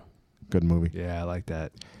Crystal. Good movie. Yeah, I like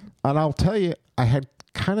that. And I'll tell you, I had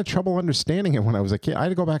kind of trouble understanding it when I was a kid. I had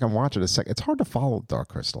to go back and watch it a second. It's hard to follow Dark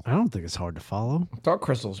Crystal. I don't think it's hard to follow. Dark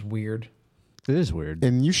Crystal's weird. It is weird.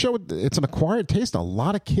 And you showed it's an acquired taste. A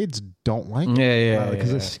lot of kids don't like it. Yeah.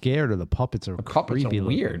 Because they're scared or the puppets are puppets are creepy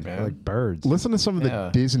weird, looking. man. They're like birds. Listen to some of the Yeah.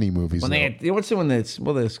 Disney movies. When though. they what's the one that's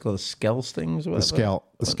what are they called, the Skell stings or whatever?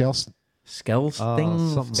 the scale. Skell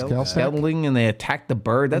things, something like that. skelling, and they attack the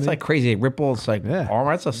bird. That's like crazy. They rip all its like arm.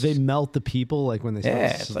 That's a They melt the people like when they start,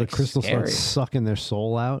 Yeah, it's the like crystal starts scary. sucking their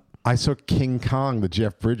soul out. I saw King Kong, the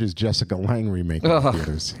Jeff Bridges, Jessica Lange remake in Ugh.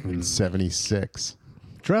 theaters in '76.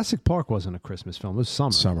 Jurassic Park wasn't a Christmas film. It was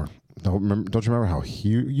summer. Summer. Don't you remember how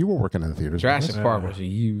huge you were working in the theaters? Jurassic Park was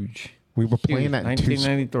huge. We were playing Huge. that in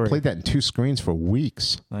 1993. played that in 2 screens for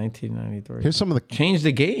weeks. 1993. Here's some of the Changed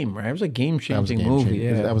the game, right? It was a game that was a changing game movie.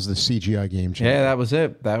 changer. Yeah. That was the CGI game changer. Yeah, that was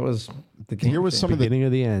it. That was the game. Here was some of the Beginning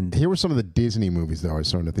of the end. Here were some of the Disney movies though I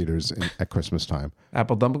saw in the theaters at Christmas time.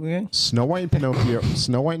 Apple Dumpling Gang. Snow White and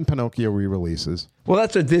Pinocchio re-releases. Well,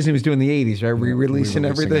 that's what Disney was doing in the 80s, right? Re-releasing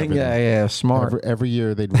everything. Yeah, smart. Every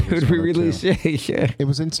year they'd It would release one or two. re-release. Yeah. It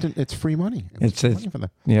was instant. It's free money. It was It's free money for them.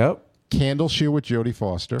 Yep. Candle Shoe with Jodie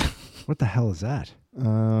Foster. What the hell is that?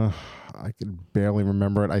 I could barely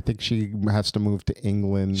remember it. I think she has to move to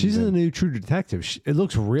England. She's in the and new True Detective. It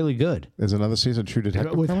looks really good. There's another season of True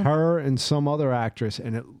Detective With coming? her and some other actress,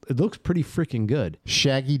 and it looks pretty freaking good.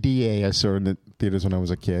 Shaggy DA I saw in the theaters when I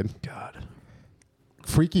was a kid. God.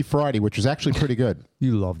 Freaky Friday, which was actually pretty good.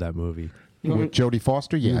 You love that movie. With Jodie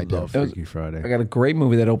Foster? Yeah, I love do. Freaky Friday. I got a great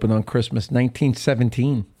movie that opened on Christmas,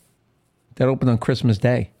 1917. That opened on Christmas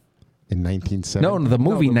Day. In 1970. No, the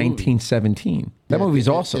movie the movie. 1917. That movie's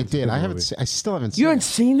awesome. It did. I still haven't seen You haven't it.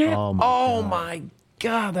 seen that? Oh, my my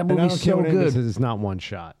God, that And I don't movie's care so what anybody good. says, it's not one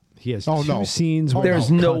shot. He has Oh, two no. scenes. Oh, where There's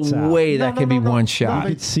it no cuts out. way that can be one I shot.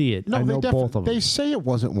 could see it. No, I know both of them. They say it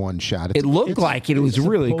wasn't one shot. It looked like it was It's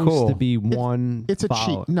really supposed cool. to be one. It's a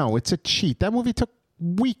follow. cheat. No, it's a cheat. That movie took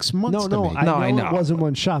weeks, months. No, to make. I know it wasn't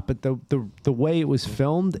one shot, but the way it was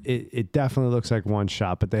filmed, it definitely looks like one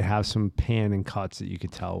shot. But they have some pan and cuts that you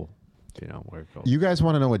could tell, where it goes. You guys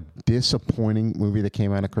want to know a disappointing movie that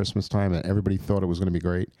came out at Christmas time and everybody thought it was going to be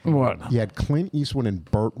great? What? You had Clint Eastwood and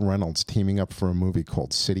Burt Reynolds teaming up for a movie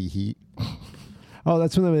called City Heat. Oh,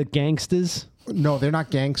 that's when they were gangsters. No, they're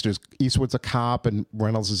not gangsters. Eastwood's a cop and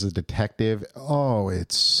Reynolds is a detective. Oh,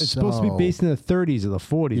 it's supposed to be based in the 30s or the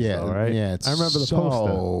 40s, though, right? Yeah, I remember the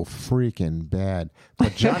poster. Freaking bad.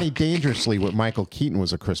 But Johnny Dangerously with Michael Keaton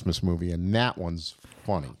was a Christmas movie, and that one's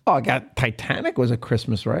funny. Oh, I got Titanic was a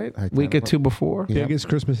Christmas, right? Week or two before. Biggest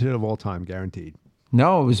Christmas hit of all time, guaranteed.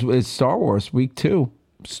 No, it's Star Wars, week 2.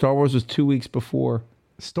 Star Wars was 2 weeks before.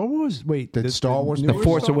 Star Wars? Wait. Did Star Wars? The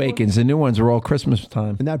Force Awakens. The new ones are all Christmas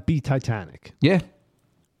time. And that beat Titanic. Yeah.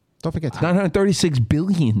 Don't forget 936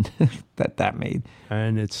 billion that made.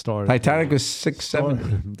 And it started. Titanic was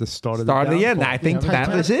 6-7. The start of the end. I think that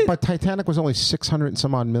was it. But Titanic was only 600 and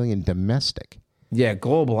some odd million domestic. Yeah,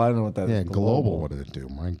 global. I don't know what that is. Yeah, global. What did it do?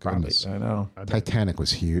 My goodness. I know. Titanic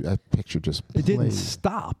was huge. That picture just played. It didn't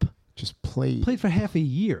stop. Just played. Played for half a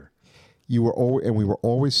year. We were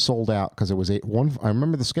always sold out because it was I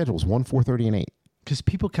remember the schedule was 1, 4:30, and 8. Because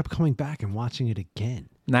people kept coming back and watching it again.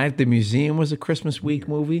 Night at the Museum was a Christmas week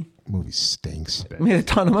movie. Movie stinks. I made a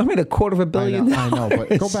ton of money. I made $250 million. I know,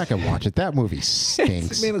 but go back and watch it. That movie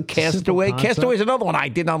stinks. Castaway. Castaway is another one. I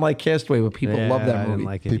did not like Castaway, but people love that movie. I didn't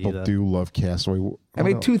like it People either. do love Castaway. I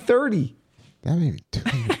made $230. That made me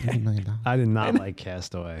 $250 million. I did not like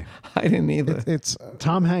Castaway. I didn't either. It's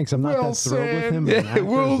Tom Hanks. I'm not that thrilled with him. Yeah,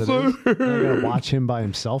 Wilson. I gotta watch him by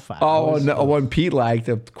himself. For Oh, hours. no, one Pete liked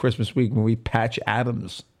the Christmas week movie, Patch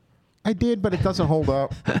Adams. I did, but it doesn't hold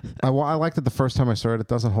up. I liked it the first time I saw it. It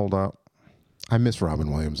doesn't hold up. I miss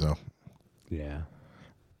Robin Williams though. Yeah.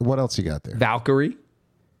 What else you got there? Valkyrie.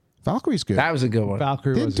 Valkyrie's good. That was a good one.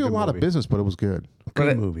 Valkyrie Didn't was do a lot of business, but it was good.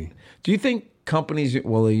 Good movie. Do you think companies,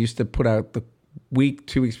 they used to put out the week,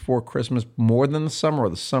 2 weeks before Christmas more than the summer, or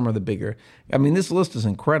the summer the bigger? I mean, this list is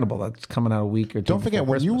incredible. That's coming out a week or two. Don't forget,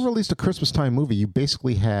 when you released a Christmas time movie, you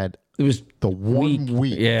basically had it was the 1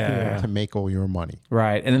 week yeah, to make all your money.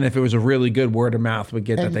 Right. And then if it was a really good, word of mouth would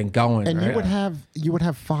get that thing going. And right? you would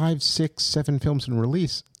have 5, 6, 7 films in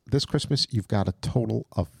release. This Christmas, you've got a total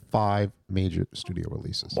of 5 major studio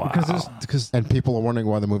releases. Wow. And people are wondering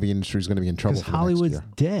why the movie industry is going to be in trouble for Hollywood's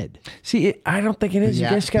next year. dead. See, I don't think it is. Yeah,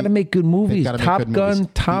 you guys got to make good movies.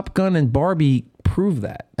 Top Gun and Barbie prove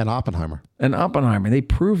that. And Oppenheimer. They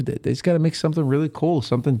proved it. They just got to make something really cool,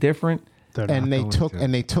 something different. And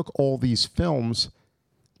they took all these films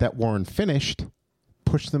that weren't finished,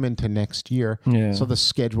 pushed them into next year. Yeah. So the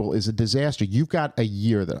schedule is a disaster. You've got a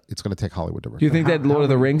year that it's going to take Hollywood to Do you think that Lord of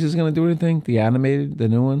the Rings is going to do anything? The animated, the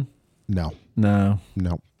new one? No.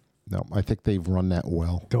 I think they've run that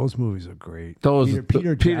well. Those movies are great.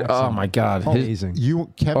 Peter Jackson. Oh my God, amazing.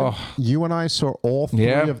 Kevin, you and I saw all 3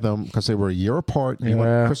 of them because they were a year apart. You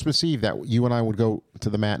went Christmas Eve that you and I would go to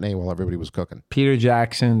the matinee while everybody was cooking. Peter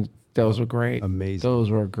Jackson. Those were great. Amazing. Those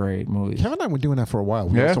were great movies. Kevin and I were doing that for a while.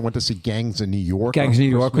 We also went to see Gangs of New York. Gangs of New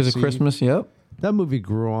York was a Christmas, yep. That movie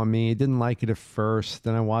grew on me. I didn't like it at first.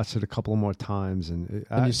 Then I watched it a couple more times. And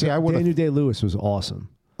you see, Daniel Day-Lewis was awesome.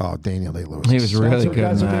 Oh, Daniel Day-Lewis. He was really good.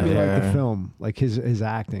 That's in what that, made me like the film. Like his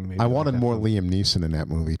acting. Maybe I wanted more Liam Neeson in that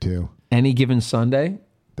movie, too. Any Given Sunday.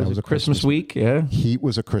 That was a Christmas week, yeah. Heat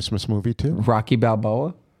was a Christmas movie, too. Rocky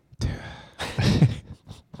Balboa.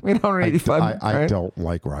 I mean, 185. I don't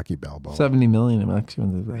like Rocky Balboa. 70 million.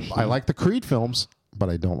 Actually, I like the Creed films, but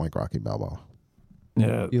I don't like Rocky Balboa.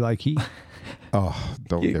 Yeah. You like Heat? Oh,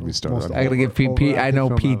 don't get me started. I gotta give Pete. I know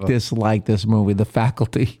Pete disliked this movie, The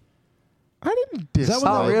Faculty. I didn't Is that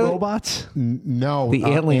dislike. one of the robots? No, The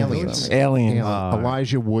aliens.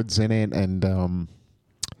 Elijah Wood's in it, and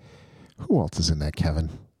who else is in that? Kevin.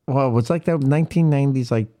 Well, it's like that 1990s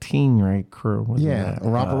like teen crew. Yeah,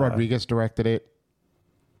 Robert Rodriguez directed it.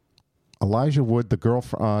 Elijah Wood, the girl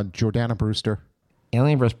from Jordana Brewster.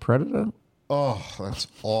 Alien vs Predator. Oh, that's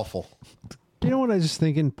awful. You know what I was just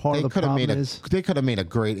thinking? Part of the problem is they could have made a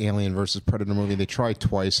great Alien versus Predator movie. They tried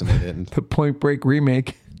twice and they didn't. The Point Break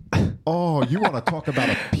remake. Oh, you want to talk about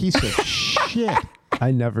a piece of shit?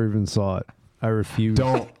 I never even saw it. I refuse.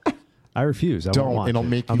 I refuse. I won't watch It'll it.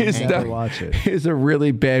 make you I'm never angry. watch it. It's a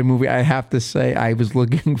really bad movie. I have to say, I was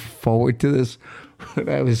looking forward to this when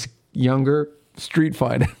I was younger. Street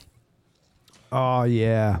Fighter. Oh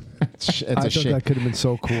yeah, It's I a thought shame. that could have been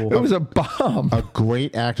so cool. It was a bomb. A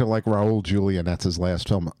great actor like Raul Julia, and that's his last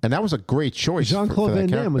film. And that was a great choice. Jean-Claude for that Van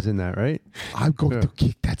character. Damme was in that, right? I'm going to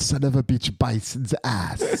kick that son of a bitch Bison's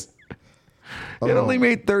ass. It only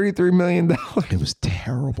made $33 million. It was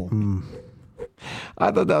terrible.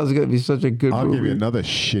 I thought that was going to be such a good I'll movie. give you another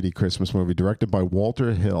shitty Christmas movie directed by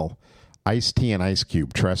Walter Hill, Ice-T and Ice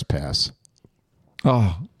Cube, Trespass.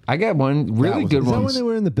 Oh, I got one really good Is that one. when they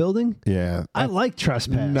were in the building? Yeah. I like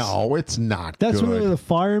Trespass. No, it's not That's good. when they were the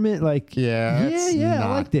firemen. Like, Yeah, it's I not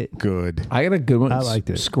liked it. good. I got a good one. I liked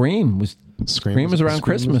it. Scream was around Scream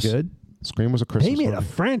Christmas. was good. Scream was a Christmas They made a movie.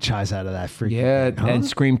 franchise out of that freaking Yeah, thing, huh? and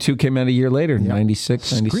Scream 2 came out a year later, 96,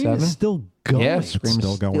 Scream 97. is still going. Yeah, Scream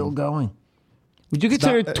still is going. still going. Would you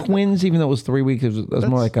consider not- Twins, even though it was 3 weeks, it was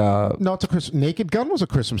more like a... No, it's a Christmas. Naked Gun was a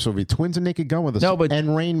Christmas movie. Twins and Naked Gun with us. No, but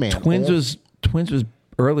and Rain Man. Twins All- was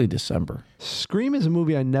early December. Scream is a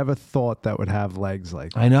movie I never thought that would have legs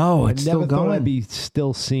like that. I know, I it's never still thought going. I'd be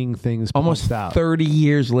still seeing things Almost pumped out. 30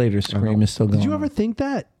 years later, Scream is still going. Did you ever think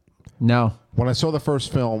that? No. When I saw the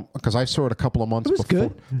first film, because I saw it a couple of months It was before.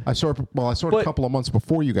 good. I saw it a But- couple of months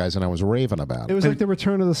before you guys, and I was raving about It it. was like the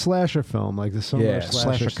return of the slasher film, like the summer Yeah,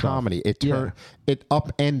 Slasher stuff. comedy. It turned it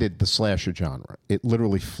upended the slasher genre. It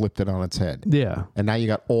literally flipped it on its head. Yeah, And now you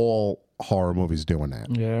got all horror movies doing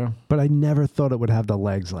that. Yeah. but I never thought it would have the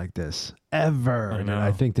legs like this ever. I know. And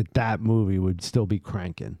I think that movie would still be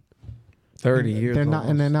cranking. 30 years. They're not, almost.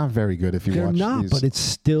 and they're not very good if you They're watch not, these. but it's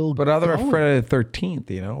still. But other going. Friday the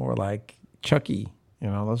 13th, or like Chucky,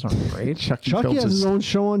 those aren't great. Chucky Chucky Films has his is- own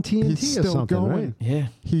show on TNT he's or still something, going. right? Yeah.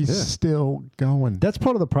 He's Yeah. still going. That's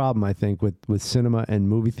part of the problem, I think, with cinema and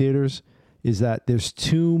movie theaters is that there's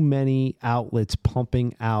too many outlets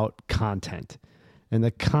pumping out content. And the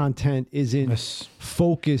content isn't Yes.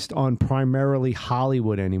 focused on primarily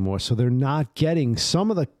Hollywood anymore. So they're not getting some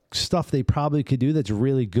of the stuff they probably could do that's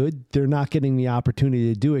really good. They're not getting the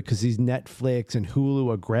opportunity to do it because these Netflix and Hulu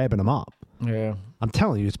are grabbing them up. Yeah. I'm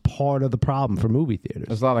telling you, it's part of the problem for movie theaters.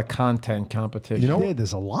 There's a lot of content competition. Yeah,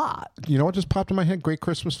 there's a lot. You know what just popped in my head? Great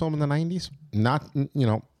Christmas film in the 90s? Not,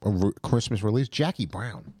 Christmas release. Jackie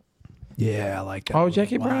Brown. Yeah, I like that. Oh, movie.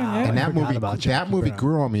 Jackie Brown, yeah. I And that forgot movie, about that Jackie movie Brown.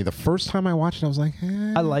 grew on me. The first time I watched it, I was like,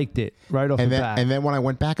 eh. I liked it right off And the then, bat. and then when I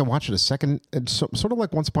went back and watched it a second, it's sort of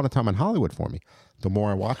like Once Upon a Time in Hollywood for me. The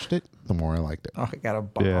more I watched it, the more I liked it. Oh, I got a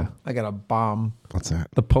bomb. Yeah. I got a bomb. What's that?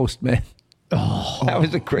 The Postman. Oh, that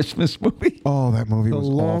was a Christmas movie. Oh, that movie the was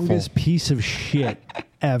longest awful. piece of shit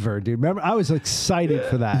ever, dude. Remember, I was excited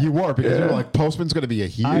for that. You were, because you were like, Postman's going to be a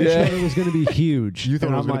huge I Yeah. thought it was going to be huge. You thought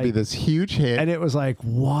And it was I'm going to be like- this huge hit. And it was like,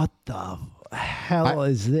 what the hell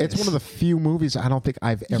is this? It's one of the few movies I don't think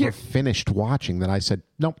I've ever Yeah. finished watching that I said,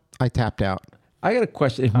 nope, I tapped out. I got a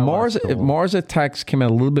question. If watched Mars Attacks came out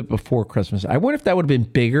a little bit before Christmas, I wonder if that would have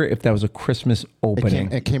been bigger if that was a Christmas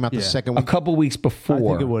opening. It came out the Yeah. second A week. couple weeks before. I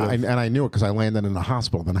think it would have. And I knew it because I landed in the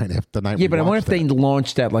hospital the night after the night. Yeah, we but I wonder if watched they it.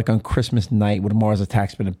 launched that like on Christmas night. Would Mars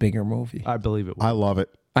Attacks been a bigger movie? I believe it was. I love it.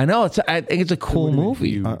 I know I think it's a cool would've been movie.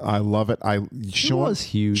 huge. I love it. Sean was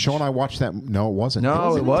huge. Sean, I watched that. No, it wasn't.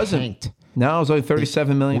 No, it wasn't. tanked. No, it was only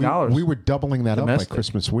 $37 million. We were doubling that up Domestic. by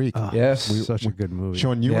Christmas week. Yes. Such a good movie.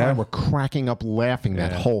 Sean, you and Yeah. I were cracking up laughing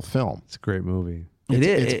that Yeah. whole film. It's a great movie. It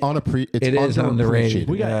is. It's It is underrated.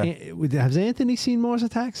 We got. Has Anthony seen Mars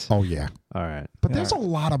Attacks? Oh yeah. All right. But there's a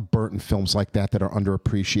lot of Burton films like that that are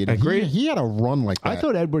underappreciated. Agreed. He had a run like that. I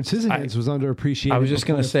thought Edward Scissorhands was underappreciated. I was just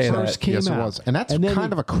before gonna it say first that. came yes, it out. was, and that's then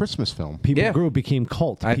kind of a Christmas film. people Yeah. became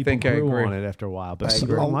cult. I People think I grew agree. on it after a while, but I I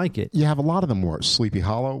agree. don't like it. You have a lot of them were. Sleepy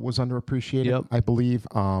Hollow was underappreciated, Yep. I believe.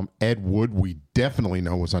 Ed Wood, we definitely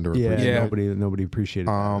know was underappreciated. Yeah, nobody appreciated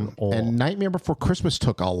that at all. And Nightmare Before Christmas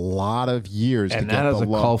took a lot of years And to get that the has a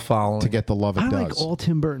love, cult following. to get the love it I does. like all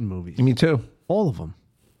Tim Burton movies. Me too. All of them.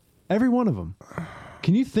 Every one of them.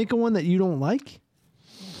 Can you think of one that you don't like?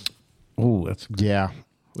 Oh, that's yeah.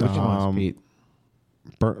 which one's Pete?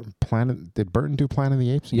 Did Burton do Planet of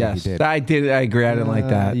the Apes? Yeah, Yes, he did. I did. I agree. I didn't like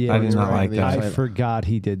that. yeah, I did that's not right. like Yeah, that. I forgot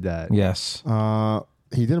he did that. Yes.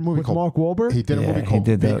 He did a movie With called Mark Wahlberg? He did a Yeah, movie he called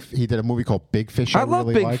did Big. that. He did a movie called Big Fish. I love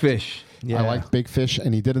really Big liked. Fish. Yeah. I like Big Fish,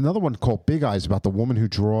 and he did another one called Big Eyes about the woman who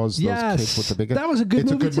draws those Yes. kids with the big eyes. That was a good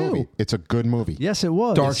it's movie, a good too. movie. It's a good movie. Yes, it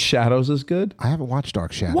was. Dark Shadows is good. I haven't watched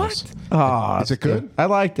Dark Shadows. What? Oh, Is it good? I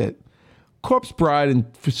liked it. Corpse Bride and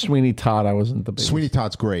Sweeney Todd. I wasn't the biggest. Sweeney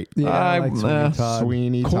Todd's great. Yeah, I I- like Sweeney Todd.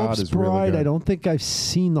 Sweeney Todd Corpse is really Bride, good. I don't think I've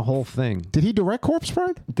seen the whole thing. Did he direct Corpse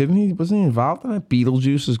Bride? Didn't he? Wasn't he involved in it?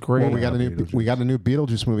 Beetlejuice is great. Well, we got a new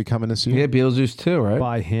Beetlejuice movie coming this year. Yeah, Beetlejuice too, right?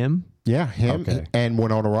 By him? Yeah, him Okay. and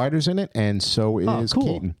Winona Ryder's in it, and so is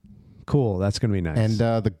cool. Keaton. Cool. That's going to be nice. And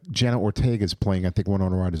the Jenna Ortega is playing, I think,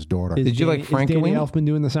 Winona Ryder's daughter. Is Did you like Danny Frankenweenie? Elfman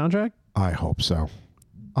doing the soundtrack? I hope so.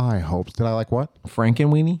 I hope. Did I like what?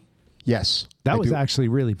 Frankenweenie. Yes. That I was do. actually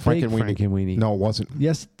really big, Frankenweenie. Frankenweenie. No, it wasn't.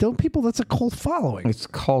 Yes, don't people, that's a cult following. It's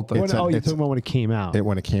cult. When- It's you're it's- talking about when it came out.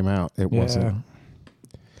 When it came out, it Yeah. wasn't.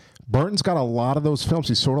 Burton's got a lot of those films.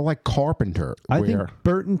 He's sort of like Carpenter. I think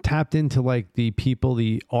Burton tapped into like the people,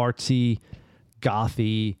 the artsy,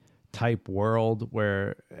 gothy type world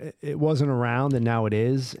where it wasn't around and now it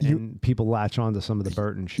is, and people latch on to some of the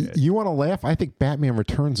Burton shit. You want to laugh? I think Batman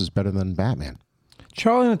Returns is better than Batman.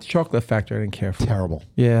 Charlie and the Chocolate Factory, I didn't care for. Terrible.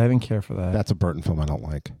 Yeah, I didn't care for that. That's a Burton film I don't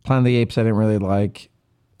like. Planet of the Apes, I didn't really like.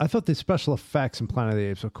 I thought the special effects in Planet of the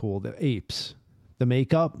Apes were cool. The apes, the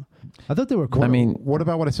makeup, I thought they were cool. I mean, what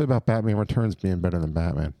about what I said about Batman Returns being better than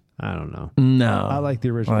Batman? I don't know. No. I like the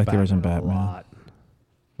original. I like the Batman original a Batman. lot.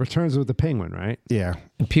 Returns with the Penguin, right? Yeah.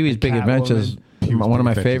 And Pee-wee's Big Catwoman. Adventures, Pee-wee's one of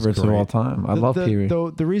my Big Adventures favorites of great. all time. I love Pee-wee.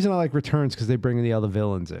 The reason I like Returns because they bring in the other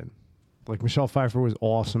villains in. Like Michelle Pfeiffer was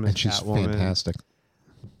awesome as And she's Catwoman. fantastic.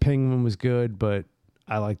 Penguin was good, but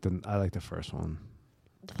I like the first one.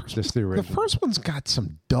 Just the The original. first one's got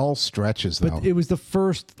some dull stretches, though. But it was the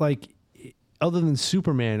first, like, other than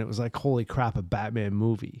Superman, it was like, holy crap, a Batman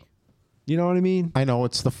movie. You know what I mean? I know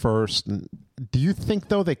it's the first. Do you think,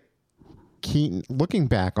 though, that Keaton, looking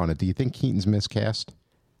back on it, do you think Keaton's miscast?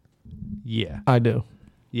 Yeah. I do.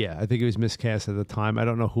 Yeah, I think it was miscast at the time. I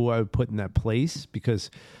don't know who I would put in that place because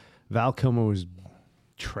Val Kilmer was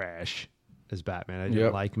trash as Batman. I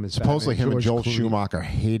didn't like him as Supposedly Batman. him and Joel Clooney- Schumacher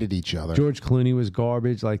hated each other. George Clooney was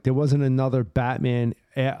garbage. Like, there wasn't another Batman.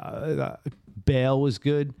 Bale was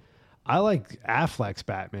good. I like Affleck's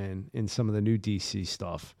Batman in some of the new DC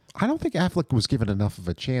stuff. I don't think Affleck was given enough of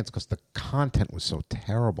a chance because the content was so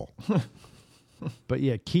terrible. But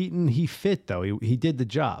yeah, Keaton, he fit though. He did the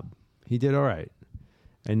job. He did all right.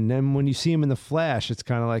 And then when you see him in the Flash, it's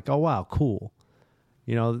kind of like, oh wow, cool.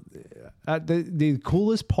 You know, the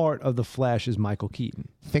coolest part of the Flash is Michael Keaton.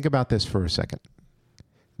 Think about this for a second.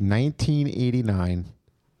 1989,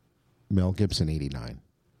 Mel Gibson 89.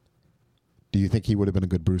 Do you think he would have been a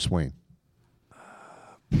good Bruce Wayne?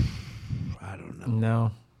 I don't know.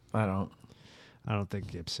 No, I don't. I don't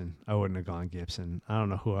think Gibson. I wouldn't have gone Gibson. I don't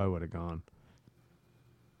know who I would have gone.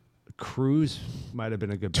 Cruise might have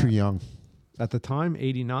been a good Too young. at the time.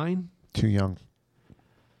 89. Too young.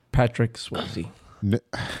 Patrick Swayze.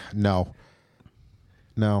 No.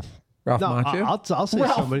 Ralph No, Macchio? I'll say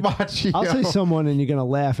Ralph somebody. Macchio. I'll say someone, and you're gonna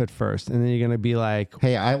laugh at first, and then you're gonna be like,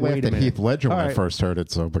 Hey, I wait laughed a at minute. Heath Ledger when All I right. first heard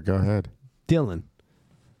it, but go ahead. Dillon.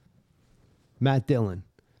 Matt Dillon.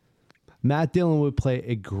 Matt Dillon would play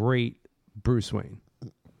a great Bruce Wayne.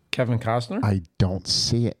 Kevin Costner I don't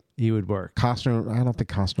see it. He would work. Costner, I don't think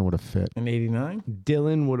Costner would have fit. in 89?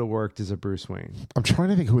 Dillon would have worked as a Bruce Wayne. I'm trying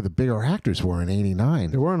to think who the bigger actors were in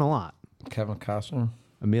 89. There weren't a lot. Kevin Costner.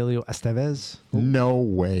 Emilio Estevez. No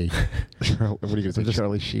way. What are you going to say,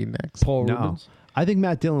 Charlie Sheen next? Paul No. Rubens. I think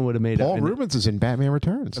Matt Dillon would have made Paul an- Rubens is in Batman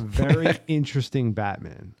Returns. a very interesting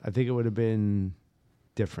Batman. I think it would have been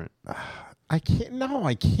different. I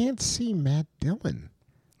can't see Matt Dillon.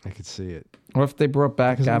 I could see it. What if they brought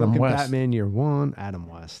back Because Adam look at West? Batman Year One, Adam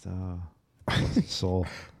West. Soul.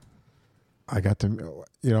 I got to,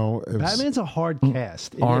 it was, Batman's a hard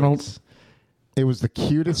cast. It Arnold? is. It was the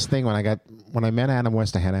cutest thing when I met Adam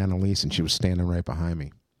West. I had Annalise, and she was standing right behind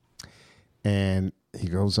me. And he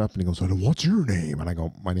goes up and he goes, "What's your name?" And I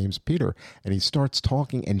go, "My name's Peter." And he starts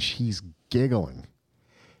talking, and she's giggling.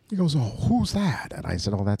 He goes, "Oh, who's that?" And I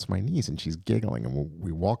said, "Oh, that's my niece." And she's giggling, and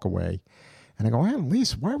we walk away. And I go,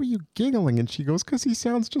 "Annalise, why were you giggling?" And she goes, "Because he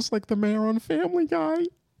sounds just like the mayor on Family Guy."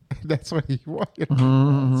 That's what he wanted.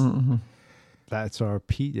 That's our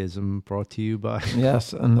Peteism brought to you by.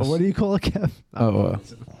 Yes. And What do you call it, Kev?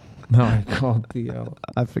 no, I called the...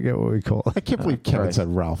 I forget what we call it. I can't believe Kevin Right. said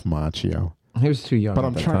Ralph Macchio. he was too young But at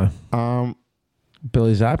I'm that trying. time.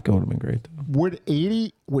 Billy Zabka would have been great, though. Would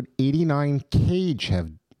 89 Cage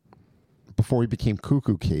have, before he became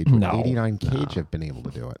Cuckoo Cage, would No. 89 Cage have been able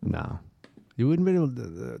to do it? No. You wouldn't have been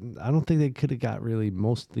able to. I don't think they could have got really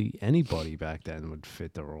mostly anybody back then would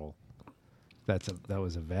fit the role. That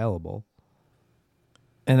was available.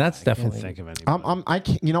 And that's I can't definitely... think of anybody.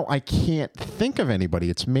 I can't think of anybody.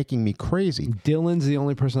 It's making me crazy. Dylan's the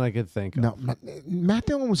only person I could think of. No, Matt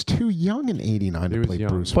Dillon was too young in 89 He to was play young.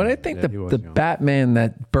 Bruce But Wayne. I think Yeah, he was the young. Batman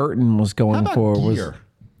that Burton was How going about for was... Gear?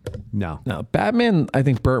 No. No, Batman I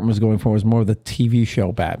think Burton was going for was more of the TV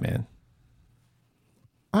show Batman.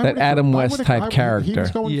 I That would've- Adam I West would've- type He was character.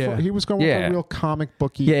 going Yeah. for, he was going Yeah. for a real comic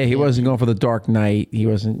booky. Yeah, he campy. wasn't going for the Dark Knight. He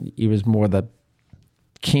was more the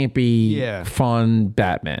campy, Yeah. fun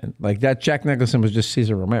Batman. Like that Jack Nicholson was just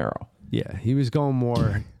Cesar Romero Yeah, he was going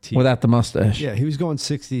more TV. without the mustache. Yeah, he was going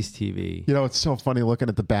 60s TV. You know, it's so funny looking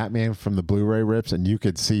at the Batman from the Blu-ray rips, and you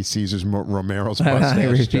could see Caesar's Romero's He mustache.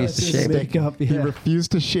 refused to just shave it. Makeup, He yeah.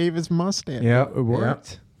 refused to shave his mustache. Yep, It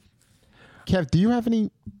worked. Kev, do you have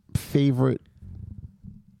any favorite?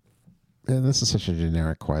 and this is such a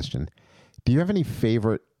generic question. Do you have any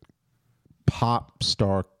favorite pop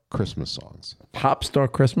star Christmas songs? Pop star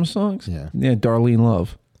Christmas songs? Yeah. Yeah, Darlene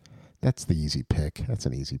Love. That's the easy pick. That's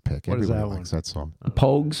an easy pick. What is Everybody that likes that song.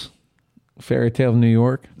 Pogues, Fairy Tale of New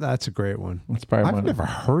York. That's a great one. That's probably I've one. never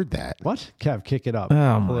heard that. What? Kev, kick it up.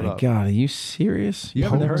 Oh Pull it my up. God, are you serious? You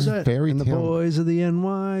haven't heard Pogues, that? Fairy And the Tale. boys of the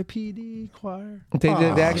NYPD choir. They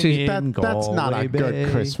actually. That's not a good Galway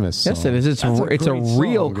Christmas song. Yes, it is. It's That's a it's a great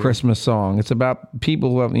real song, dude. Christmas song. It's about people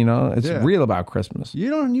who have, it's Yeah. real about Christmas.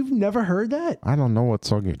 You've never heard that? I don't know what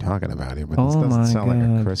song you're talking about here, but this Oh doesn't my sound God.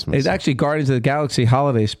 like a Christmas It's song. actually Guardians of the Galaxy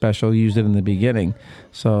holiday special used it in the beginning.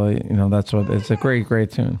 So, that's what it's a great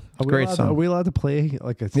tune. It's a great Are song. we allowed to play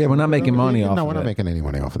like a? Yeah, we're not making money off No, of we're not it. making any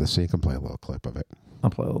money off of this, so you can play a little clip of it. I'll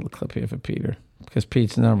play a little clip here for Peter. Because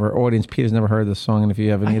Pete's Peter's never heard this song, and if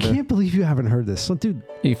you haven't I either, can't believe you haven't heard this. So, dude,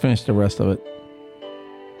 you finish the rest of it.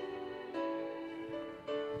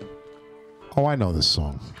 Oh, I know this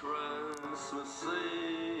song.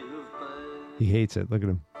 he hates it. Look at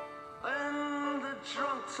him.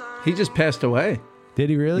 He just passed away. Did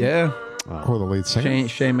he really? Yeah. Oh, the lead singer.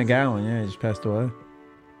 Shane McGowan. Yeah, he just passed away.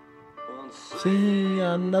 See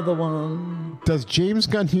another one. Does James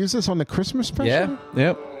Gunn use this on the Christmas special? Yeah.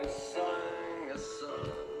 Yep.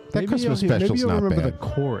 That Christmas special's maybe you'll not remember bad. the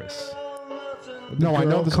chorus. No, I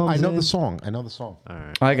know girl this. comes I know in. the song. I know the song. All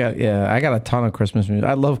right. I got a ton of Christmas music.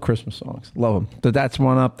 I love Christmas songs. Love them. But that's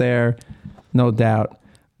one up there, no doubt.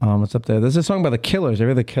 It's up there. There's a song by the Killers. Have you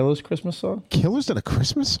heard the Killers Christmas song? Killers did a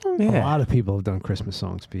Christmas song? A Yeah. lot of people have done Christmas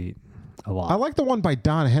songs, Pete. A lot. I like the one by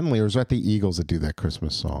Don Henley, or is that the Eagles that do that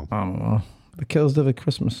Christmas song? I don't know. The Killers did a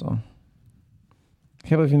Christmas song. I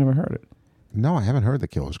can't believe you never heard it. No, I haven't heard the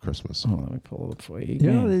Killers Christmas song. Oh, let me pull it up for you.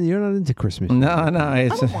 you're not into Christmas. No, I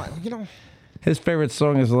it's don't want, his favorite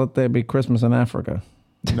song is "Let There Be Christmas in Africa."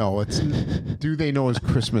 no, it's Do They Know It's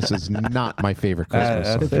Christmas is not my favorite Christmas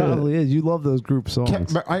that's song. It probably is. You love those group songs.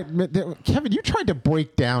 Kevin, you tried to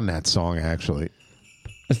break down that song, actually.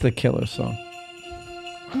 It's the Killers song.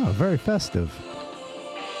 Oh, very festive.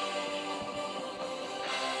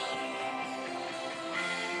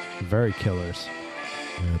 Very Killers.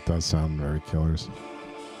 Yeah, it does sound very Killers.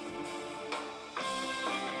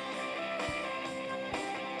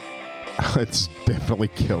 It's definitely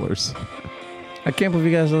Killers. I can't believe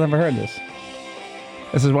you guys have never heard this.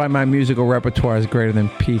 This is why my musical repertoire is greater than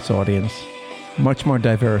Pete's audience. Much more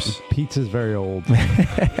diverse. Pizza's very old.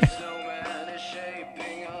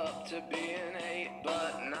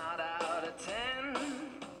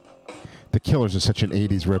 The Killers are such an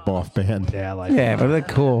 80s rip-off band. Yeah, I like Yeah, but they're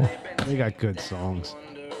cool. they got good songs.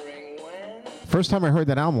 First time I heard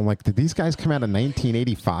that album, I'm like, did these guys come out in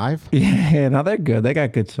 1985? Yeah, no, they're good. They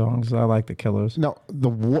got good songs. I like the Killers. No,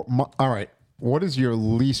 all right. What is your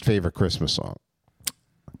least favorite Christmas song?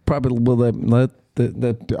 Probably will they let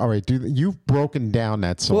the All right, you've broken down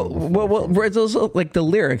that song. well, it's also like the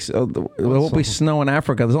lyrics. There won't be snow in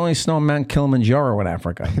Africa. There's only snow in Mount Kilimanjaro in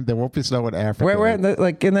Africa. There won't be snow in Africa.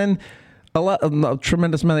 And then a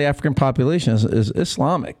tremendous amount of the African population is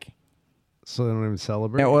Islamic. So they don't even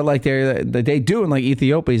celebrate. Yeah, or like they do, and like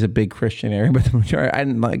Ethiopia is a big Christian area, but the majority.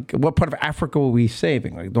 And like, what part of Africa were we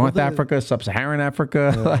saving? Like North Africa, Sub-Saharan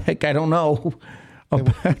Africa? Like I don't know.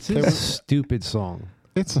 It's a stupid song.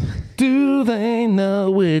 It's Do they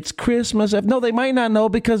know it's Christmas? No, they might not know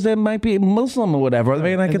because they might be Muslim or whatever. They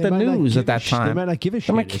may not get the news at that time. They might not give a shit.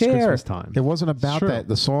 They might It's care. Christmas time. It wasn't about True. that.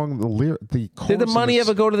 The song, the chorus. Did the of money this-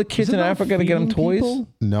 ever go to the kids Is it in about Africa to get them feeding toys? people?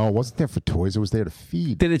 No, it wasn't there for toys. It was there to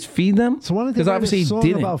feed. Did it feed them? So why don't they Because write obviously a song it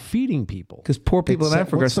didn't. about feeding people? Because poor people in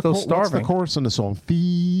Africa are What's the still What's starving. the chorus in the song?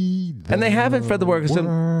 Feed them. And they haven't fed the workers.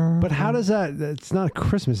 But how does that? It's not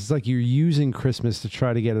Christmas. It's like you're using Christmas to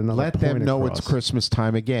try to get another. Let point them know across. it's Christmas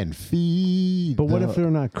time again. Feed. But what if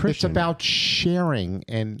they're not It's Christian? about sharing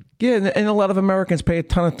and Yeah, and a lot of Americans pay a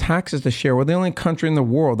ton of taxes to share. We're the only country in the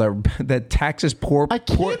world that taxes poor. I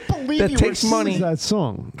can't believe that you takes were money. that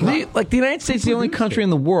song. Like the United States is the only country in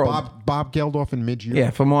the world. Bob Geldof in mid-year. Yeah,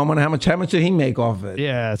 for more money, how much did he make off of it?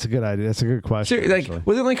 Yeah, that's a good idea. That's a good question. Seriously, like actually.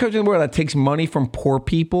 we're the only country in the world that takes money from poor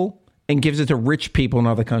people and gives it to rich people in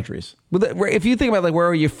other countries. If you think about like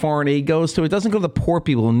where your foreign aid goes to, it doesn't go to the poor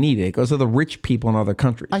people who need it. It goes to the rich people in other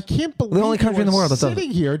countries. I can't believe the only country in the world that does sitting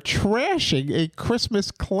it. here trashing a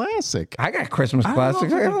Christmas classic. I got Christmas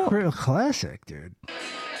classics. real classic, dude.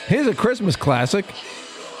 Here's a Christmas classic.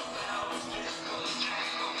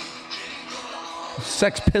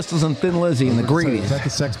 Sex Pistols and Thin Lizzy and the Is Greedies. that the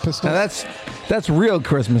Sex Pistols? Now that's real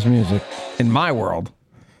Christmas music in my world.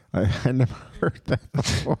 I never heard that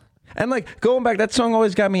before. And like going back, that song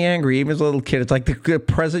always got me angry. Even as a little kid, it's like the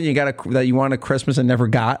present that you wanted Christmas and never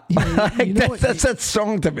got. That's that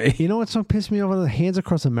song to me. You know what song pissed me off? The Hands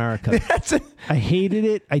Across America. I hated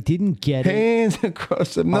it. I didn't get it. Hands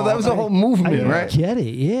across. No, that was a whole movement, right? Get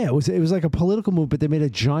it? Yeah, it was like a political move, but they made a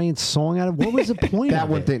giant song out of it. What was the point? That of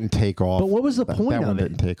one it? didn't take off. But what was the point That of one it?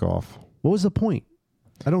 didn't take off. What was the point?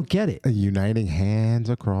 I don't get it. Uniting hands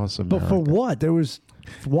across America. But for what?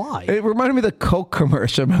 Why? It reminded me of the Coke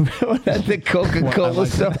commercial. Remember when that the Coca-Cola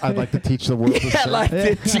stuff? I'd like to teach the world. Yeah, I like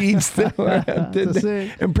to teach the world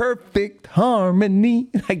in perfect harmony.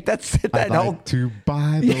 Like that's that I'd whole. like to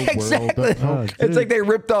buy the world. Exactly. Of Coke. It's like they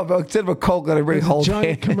ripped off instead of a Coke, they really hold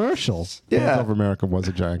giant commercials. Hands Yeah. of America was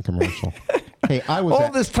a giant commercial. Hey, I was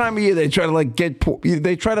All this time of year, they try to like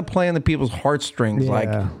they try to play on the people's heartstrings. Yeah.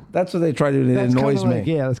 Like that's what they try to do. It annoys me. Like,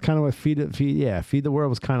 yeah, that's kind of what Feed the World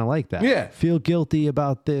was kind of like that. Yeah. Feel guilty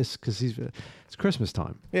about this because it's Christmas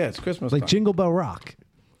time. Yeah, it's Christmas. Like time. Jingle Bell Rock.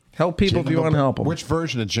 Help people if you want to help them. Which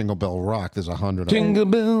version of Jingle Bell Rock? There's 100 of them. Jingle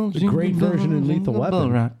bells. The great version in Lethal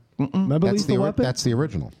Weapon. Remember That's Lethal Weapon? That's the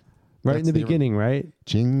original. Right That's in the beginning, right?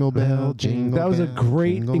 Jingle Bell, Jingle That was a Bell,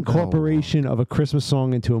 great Jingle incorporation of a Christmas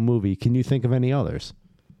song into a movie. Can you think of any others?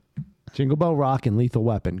 Jingle Bell Rock and Lethal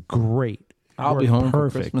Weapon. Great. I'll be home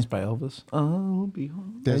Perfect. for Christmas by Elvis. I'll be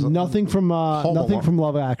home. There's And nothing from Alone.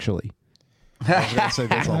 Love Actually. I was going to say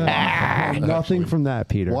there's a lot. Nothing from that,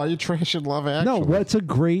 Peter. Why are you trashing Love Actually? No, what's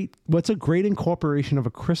a great incorporation of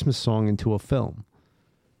a Christmas song into a film?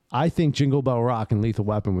 I think Jingle Bell Rock and Lethal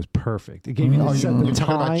Weapon was perfect. It gave you Oh, it set you're the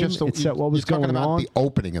talking about time, just the, it set what was you're talking going about on. the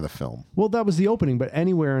opening of the film. Well, that was the opening, but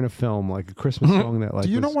anywhere in a film, like a Christmas song that like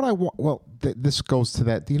Do you know what this goes to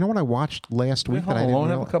that. Do you know what I watched last week that I Home didn't Alone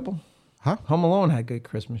have a realize? couple. Huh? Home Alone had good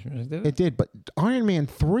Christmas music, did it? It did, but Iron Man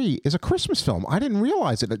 3 is a Christmas film. I didn't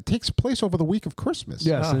realize it. It takes place over the week of Christmas.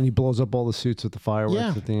 Yes, and he blows up all the suits with the fireworks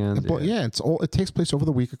Yeah. at the end. It takes place over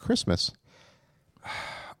the week of Christmas.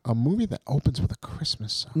 A movie that opens with a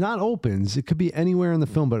Christmas song. Not opens. It could be anywhere in the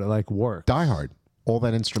film, but it like works. Die Hard. All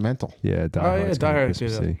that instrumental. Yeah, Die Oh Hard's yeah, Die kinda Hard did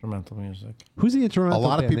Christmassy. instrumental music. Who's the instrumental? A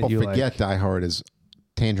lot of band people that you forget Die Hard is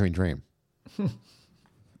Tangerine Dream. Like?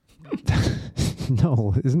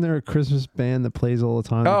 No, isn't there a Christmas band that plays all the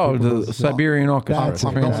time? Oh, People the go- Siberian Orchestra. That's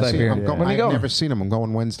I'm it. going Yeah. to see him. Yeah. When you I've go? never seen them. I'm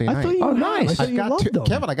going Wednesday I night. thought you, Oh, nice. I thought I've you got loved them.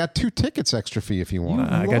 Kevin, I got 2 tickets extra for you if you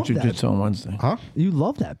want. I got love that. jujitsu on Wednesday. Huh? You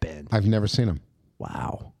love that band. I've never seen them.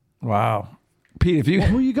 Wow. Wow, Pete, if you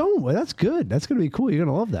Who are you going with? That's good. That's going to be cool. You're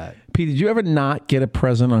going to love that. Pete, did you ever not get a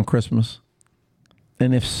present on Christmas?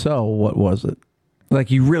 And if so, what was it?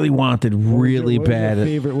 Like you really wanted really bad,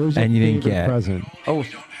 What was your and you didn't favorite get. present? Oh,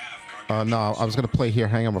 No, I was going to play here.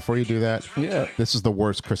 Hang on, before you do that. Yeah. This is the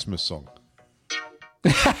worst Christmas song.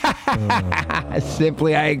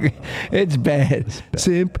 simply, I agree. It's bad.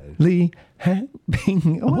 Simply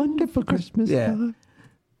having a Wonderful Christmas. Yeah. time.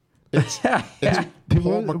 It's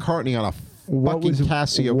Paul McCartney on a fucking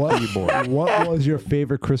Casio keyboard. What was your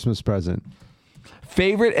favorite Christmas present?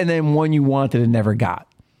 Favorite, and then one you wanted and never got.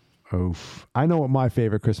 Oof. I know what my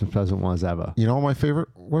favorite Christmas present was ever. You know what my favorite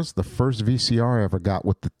was? The first VCR I ever got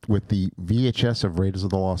with the VHS of Raiders of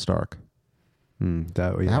the Lost Ark.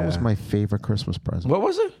 That was my favorite Christmas present. What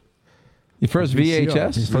was it? Your first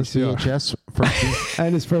VHS? His First VHS.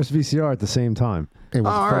 and his first VCR at the same time. It was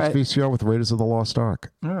All the first right. VCR with Raiders of the Lost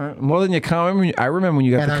Ark. All right. More than you comment. I remember when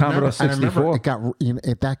you got the Commodore 64. it got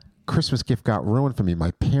that Christmas gift got ruined for me.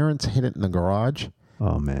 My parents hid it in the garage,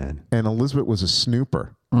 Oh man. and Elizabeth was a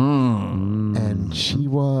snooper, and she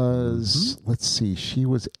was let's see, she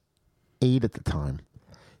was 8 at the time.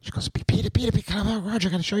 She goes, Peter, come out of the garage. I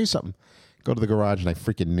got to show you something. Go to the garage, and I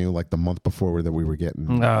freaking knew like the month before that we were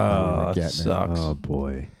getting. Oh, that sucks. Oh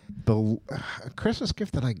boy. The Christmas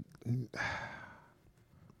gift that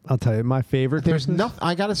I'll tell you, my favorite. there's Christmas? nothing.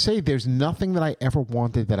 I gotta say, there's nothing that I ever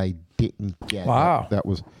wanted that I didn't get. Wow. that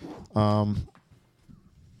was.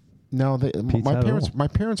 No, Pizza Hut roll. my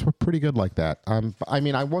parents were pretty good like that. I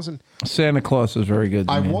mean, I wasn't. Santa Claus is very good.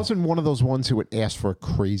 To I me. wasn't one of those ones who would ask for a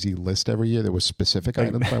crazy list every year. There was specific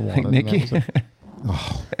items I wanted. Like and that Nikki. was it.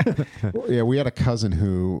 Yeah, we had a cousin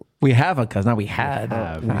who. We have a cousin. Now we had.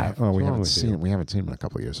 Oh, we wrong haven't with seen you? him. We haven't seen him in a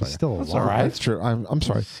couple of years. So Still That's all right. That's true. I'm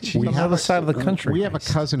sorry. She's on the other side of the country. We have a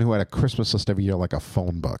cousin who had a Christmas list every year, like a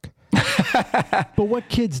phone book. But what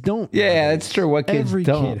kids don't? Yeah, that's true. What kids Every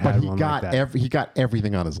don't. kid had But he one got like that. he got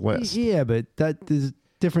everything on his list. Yeah, but that is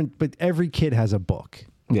different. But every kid has a book.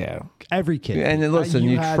 Yeah. Every kid. And then listen,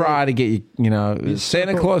 you had try it. to get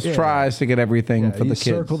Santa circle- Claus yeah. tries to get everything Yeah, for you the kids.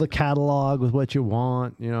 circle the catalog with what you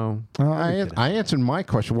want. You know. I answered my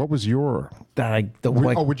question. What was your? Like,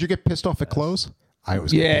 Would you get pissed off at clothes? I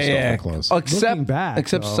always get pissed off Yeah. at clothes. Looking back,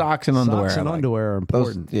 except though, socks and underwear. Socks and I like. underwear are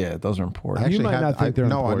important. Those are important. I actually might not think they're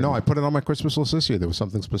no, important. I put it on my Christmas list this year. There was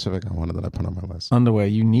something specific I wanted that I put on my list. Underwear,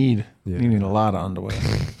 you need Yeah. a lot of underwear.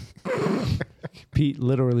 Pete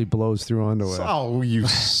literally blows through underwear. Oh, you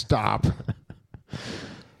stop.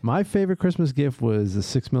 My favorite Christmas gift was the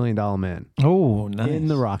 $6 Million Man Oh, nice. in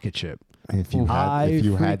the rocket ship. If you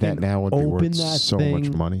had that now, it would be worth so much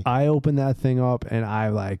money. I opened that thing up and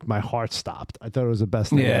my heart stopped. I thought it was the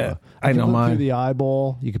best thing Yeah, ever. I You could know look mine. through the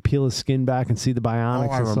eyeball. You could peel his skin back and see the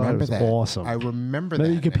bionics. I inside. remember It was that. awesome. I remember Then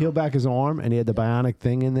that. you could peel back his arm and he had the bionic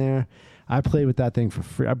thing in there. I played with that thing for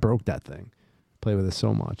free. I broke that thing. Played with it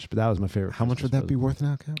so much, but that was my favorite. How much would that be worth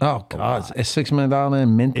now, Kev? Oh God, a $6 million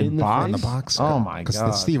man mint in box. In the box? Oh my Because God.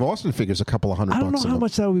 the Steve Austin figure's a couple of $100. I don't know how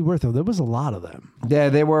much that would be worth though. There was a lot of them. Yeah,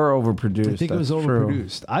 they were overproduced. I think it was that's true.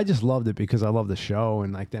 overproduced. I just loved it because I loved the show,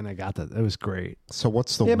 and then I got that. It was great. So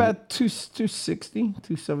what's the Yeah, about 260,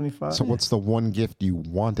 275. so what's the one gift you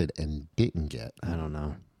wanted and didn't get? I don't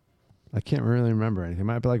know. I can't really remember anything.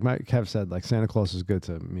 But like Kev said, like Santa Claus is good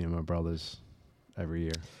to me and my brothers every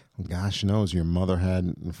year. Gosh knows your mother had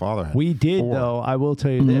and father had. We did 4. though. I will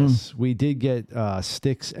tell you this: we did get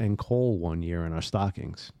sticks and coal one year in our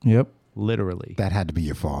stockings, Yep. literally. That had to be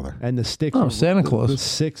your father. And the sticks. Oh, were, Santa Claus.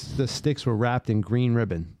 The sticks were wrapped in green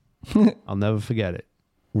ribbon. I'll never forget it.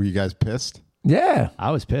 Were you guys pissed? Yeah,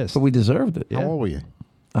 I was pissed. but we deserved it. Yeah. How old were you?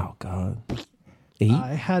 Oh God. 8?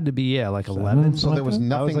 I had to be like 11. So there was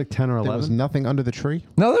nothing. I was like 10 or 11. There was nothing under the tree.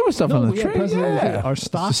 No, there was stuff on the we had tree. presents under the tree. Yeah. Our The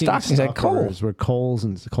stockings had coal. stuffers were coal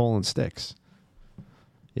and sticks.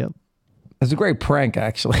 Yep. It's a great prank,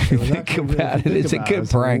 actually. If you think about it, it's a good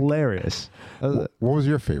prank. Hilarious. What was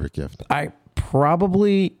your favorite gift? I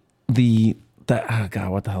probably the oh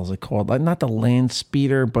God, what the hell is it called? Like not the land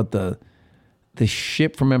speeder, but the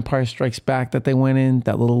ship from Empire Strikes Back that they went in.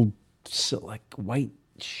 That little like white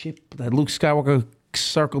ship that Luke Skywalker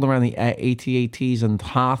circled around the AT-ATs and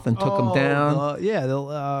Hoth and took them down.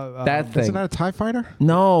 That thing. Isn't that a TIE fighter?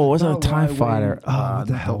 No, it wasn't a not TIE Y-wing. fight. What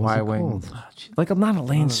the hell was it Y-wing. called? Like I'm not a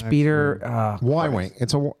land speeder. Y-wing.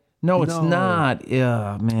 It's a. No, it's No. not.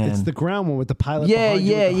 Yeah, man. It's the ground one with the pilot. yeah, behind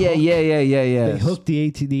you yeah, with the yeah, hook. yeah, yeah, yeah. They hook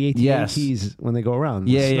the Yes. AT-ATs when they go around.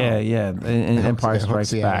 Yeah, The snow. yeah. In Empire it hooks Strikes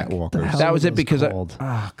the Back. Walkers. hell That was were it those because called?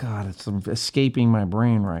 oh God, it's escaping my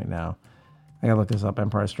brain right now. I gotta look this up.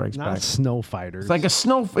 Empire Strikes Not Back. snow fighters. It's like a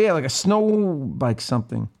snow, like a snow, like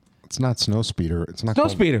something. It's not snow speeder. It's not Snow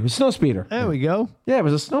called- speeder. It was snow speeder. There we go. Yeah, it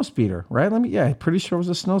was a snow speeder, right? Pretty sure it was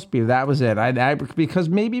a snow speeder. That was it. I because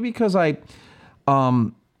I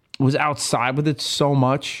was outside with it so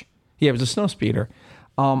much. Yeah, it was a snow speeder.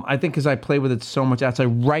 I think because I played with it so much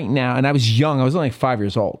outside right now, and I was young. I was only like 5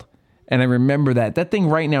 years old, and I remember that thing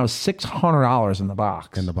right now is $600 in the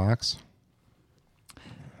box. in the box.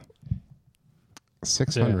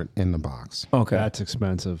 600 in the box. Okay, That's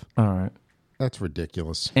expensive. all right. That's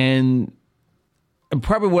ridiculous. And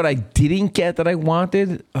probably what I didn't get that I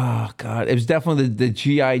wanted. Oh God, it was definitely the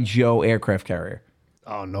GI Joe aircraft carrier.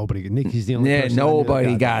 Oh, nobody. Nikki's the only Yeah, person I knew that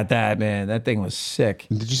nobody that. got that, man. That thing was sick.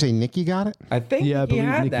 Did you say Nikki got it? I think Yeah, I he believe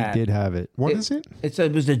had Nikki that. did have it. What is it?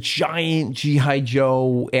 It was a giant GI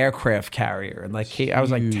Joe aircraft carrier, and like I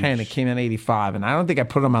was like 10. It came in '85, and I don't think I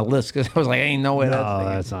put it on my list because I was like, ain't no way No, that thing.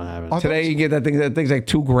 that's not happening. Today you get that thing. That thing's like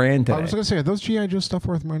 $2,000 today. I was going to say, are those GI Joe stuff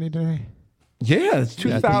worth money today? Yeah, it's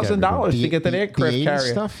 $2,000 to get that aircraft the 80s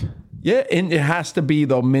carrier. stuff. Yeah, and it has to be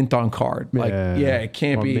though mint on card. Like, Yeah. it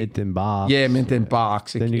can't Or be mint in box. Yeah, mint in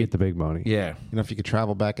box. Then you get the big money. yeah, You know, if you could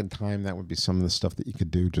travel back in time, that would be some of the stuff that you could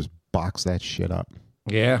do. Just box that shit up.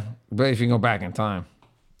 yeah. But if you can go back in time,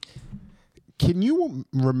 Can you,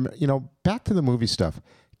 back to the movie stuff.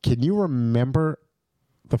 Can you remember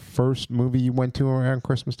the first movie you went to around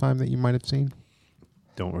Christmas time that you might have seen?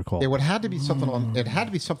 Don't recall. It would have to be something on. It had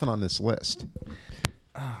to be something on this list.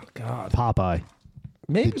 oh God, Popeye.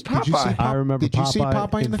 maybe Did you see Popeye. I remember Did you see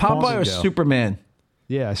Popeye in the Popeye or Farmingdale. Superman?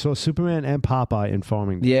 Yeah, I saw Superman and Popeye in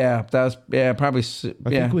Farmingdale. Yeah, that was probably. I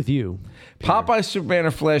think with you. Popeye, Superman,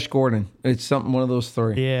 or Flash Gordon. It's something one of those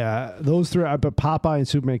three. Yeah, those three. But Popeye and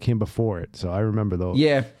Superman came before it, so I remember those.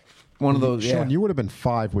 Yeah, one of those. Sean, Yeah. you would have been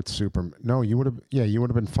 5 with Superman. No, you would have. Yeah, you would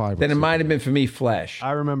have been 5. Then it with might have been for me Flash.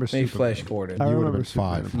 I remember Maybe Superman. Flash Gordon. I You would have remember been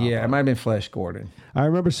Superman 5. and Yeah, it might have been Flash Gordon. I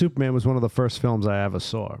remember Superman was one of the first films I ever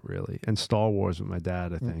saw, really, and Star Wars with my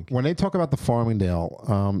dad, I think. When they talk about the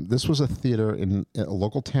Farmingdale, this was a theater in a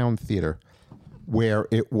local town theater where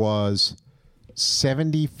it was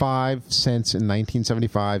 75 cents in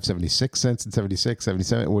 1975, 76 cents in 76,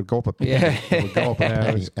 77. It would go up a penny. Yeah. It would go up a That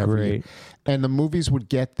penny was every year. great. And the movies would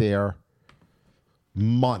get there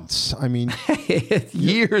months. I mean,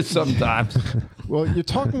 Years sometimes. well, you're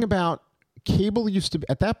talking about cable used to be,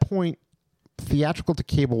 at that point, theatrical to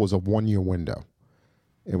cable was a 1-year window.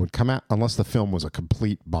 It would come out unless the film was a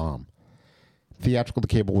complete bomb. Theatrical to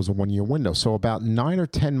cable was a 1-year window. So about 9 or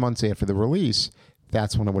 10 months after the release,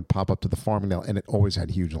 that's when it would pop up to the Farmingdale, and it always had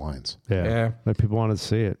huge lines. Yeah. Like people wanted to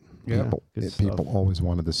see it. Yeah. People always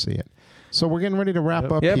wanted to see it. So we're getting ready to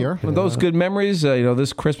wrap up here. With those good memories,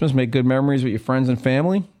 this Christmas, make good memories with your friends and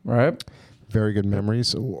family, right? Very good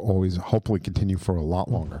memories. Always hopefully continue for a lot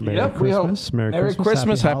longer. Merry Christmas. Merry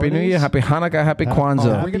Christmas. Happy New Year. Happy Hanukkah. Happy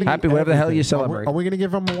Kwanzaa. Happy whatever the hell you celebrate. Are we going to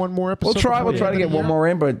give them one more episode? We'll try to get one more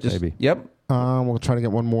in, but just, maybe. Yep. We'll try to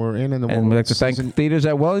get one more in. And we'd like to thank Theaters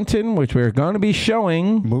at Wellington, which we're going to be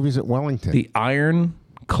showing. Movies at Wellington. The Iron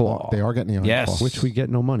Claw. They are getting the Iron Claw. Which we get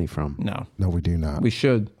no money from. No. No, we do not. We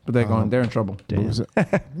should, but they're in trouble. They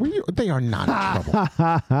are not in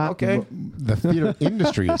trouble. Okay. The theater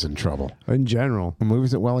industry is in trouble. In general.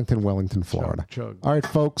 Movies at Wellington, Florida. Chug. All right,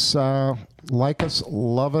 folks. Like us,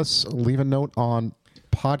 love us. Leave a note on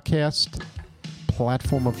podcast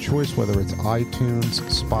platform of choice, whether it's iTunes,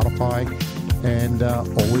 Spotify, and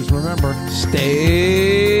always remember,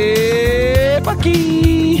 stay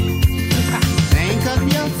Bucky. Think of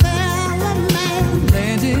your fellow man,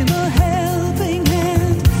 lend him a helping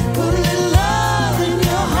hand, put a little love in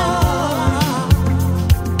your heart.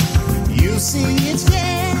 You see it's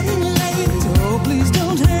there.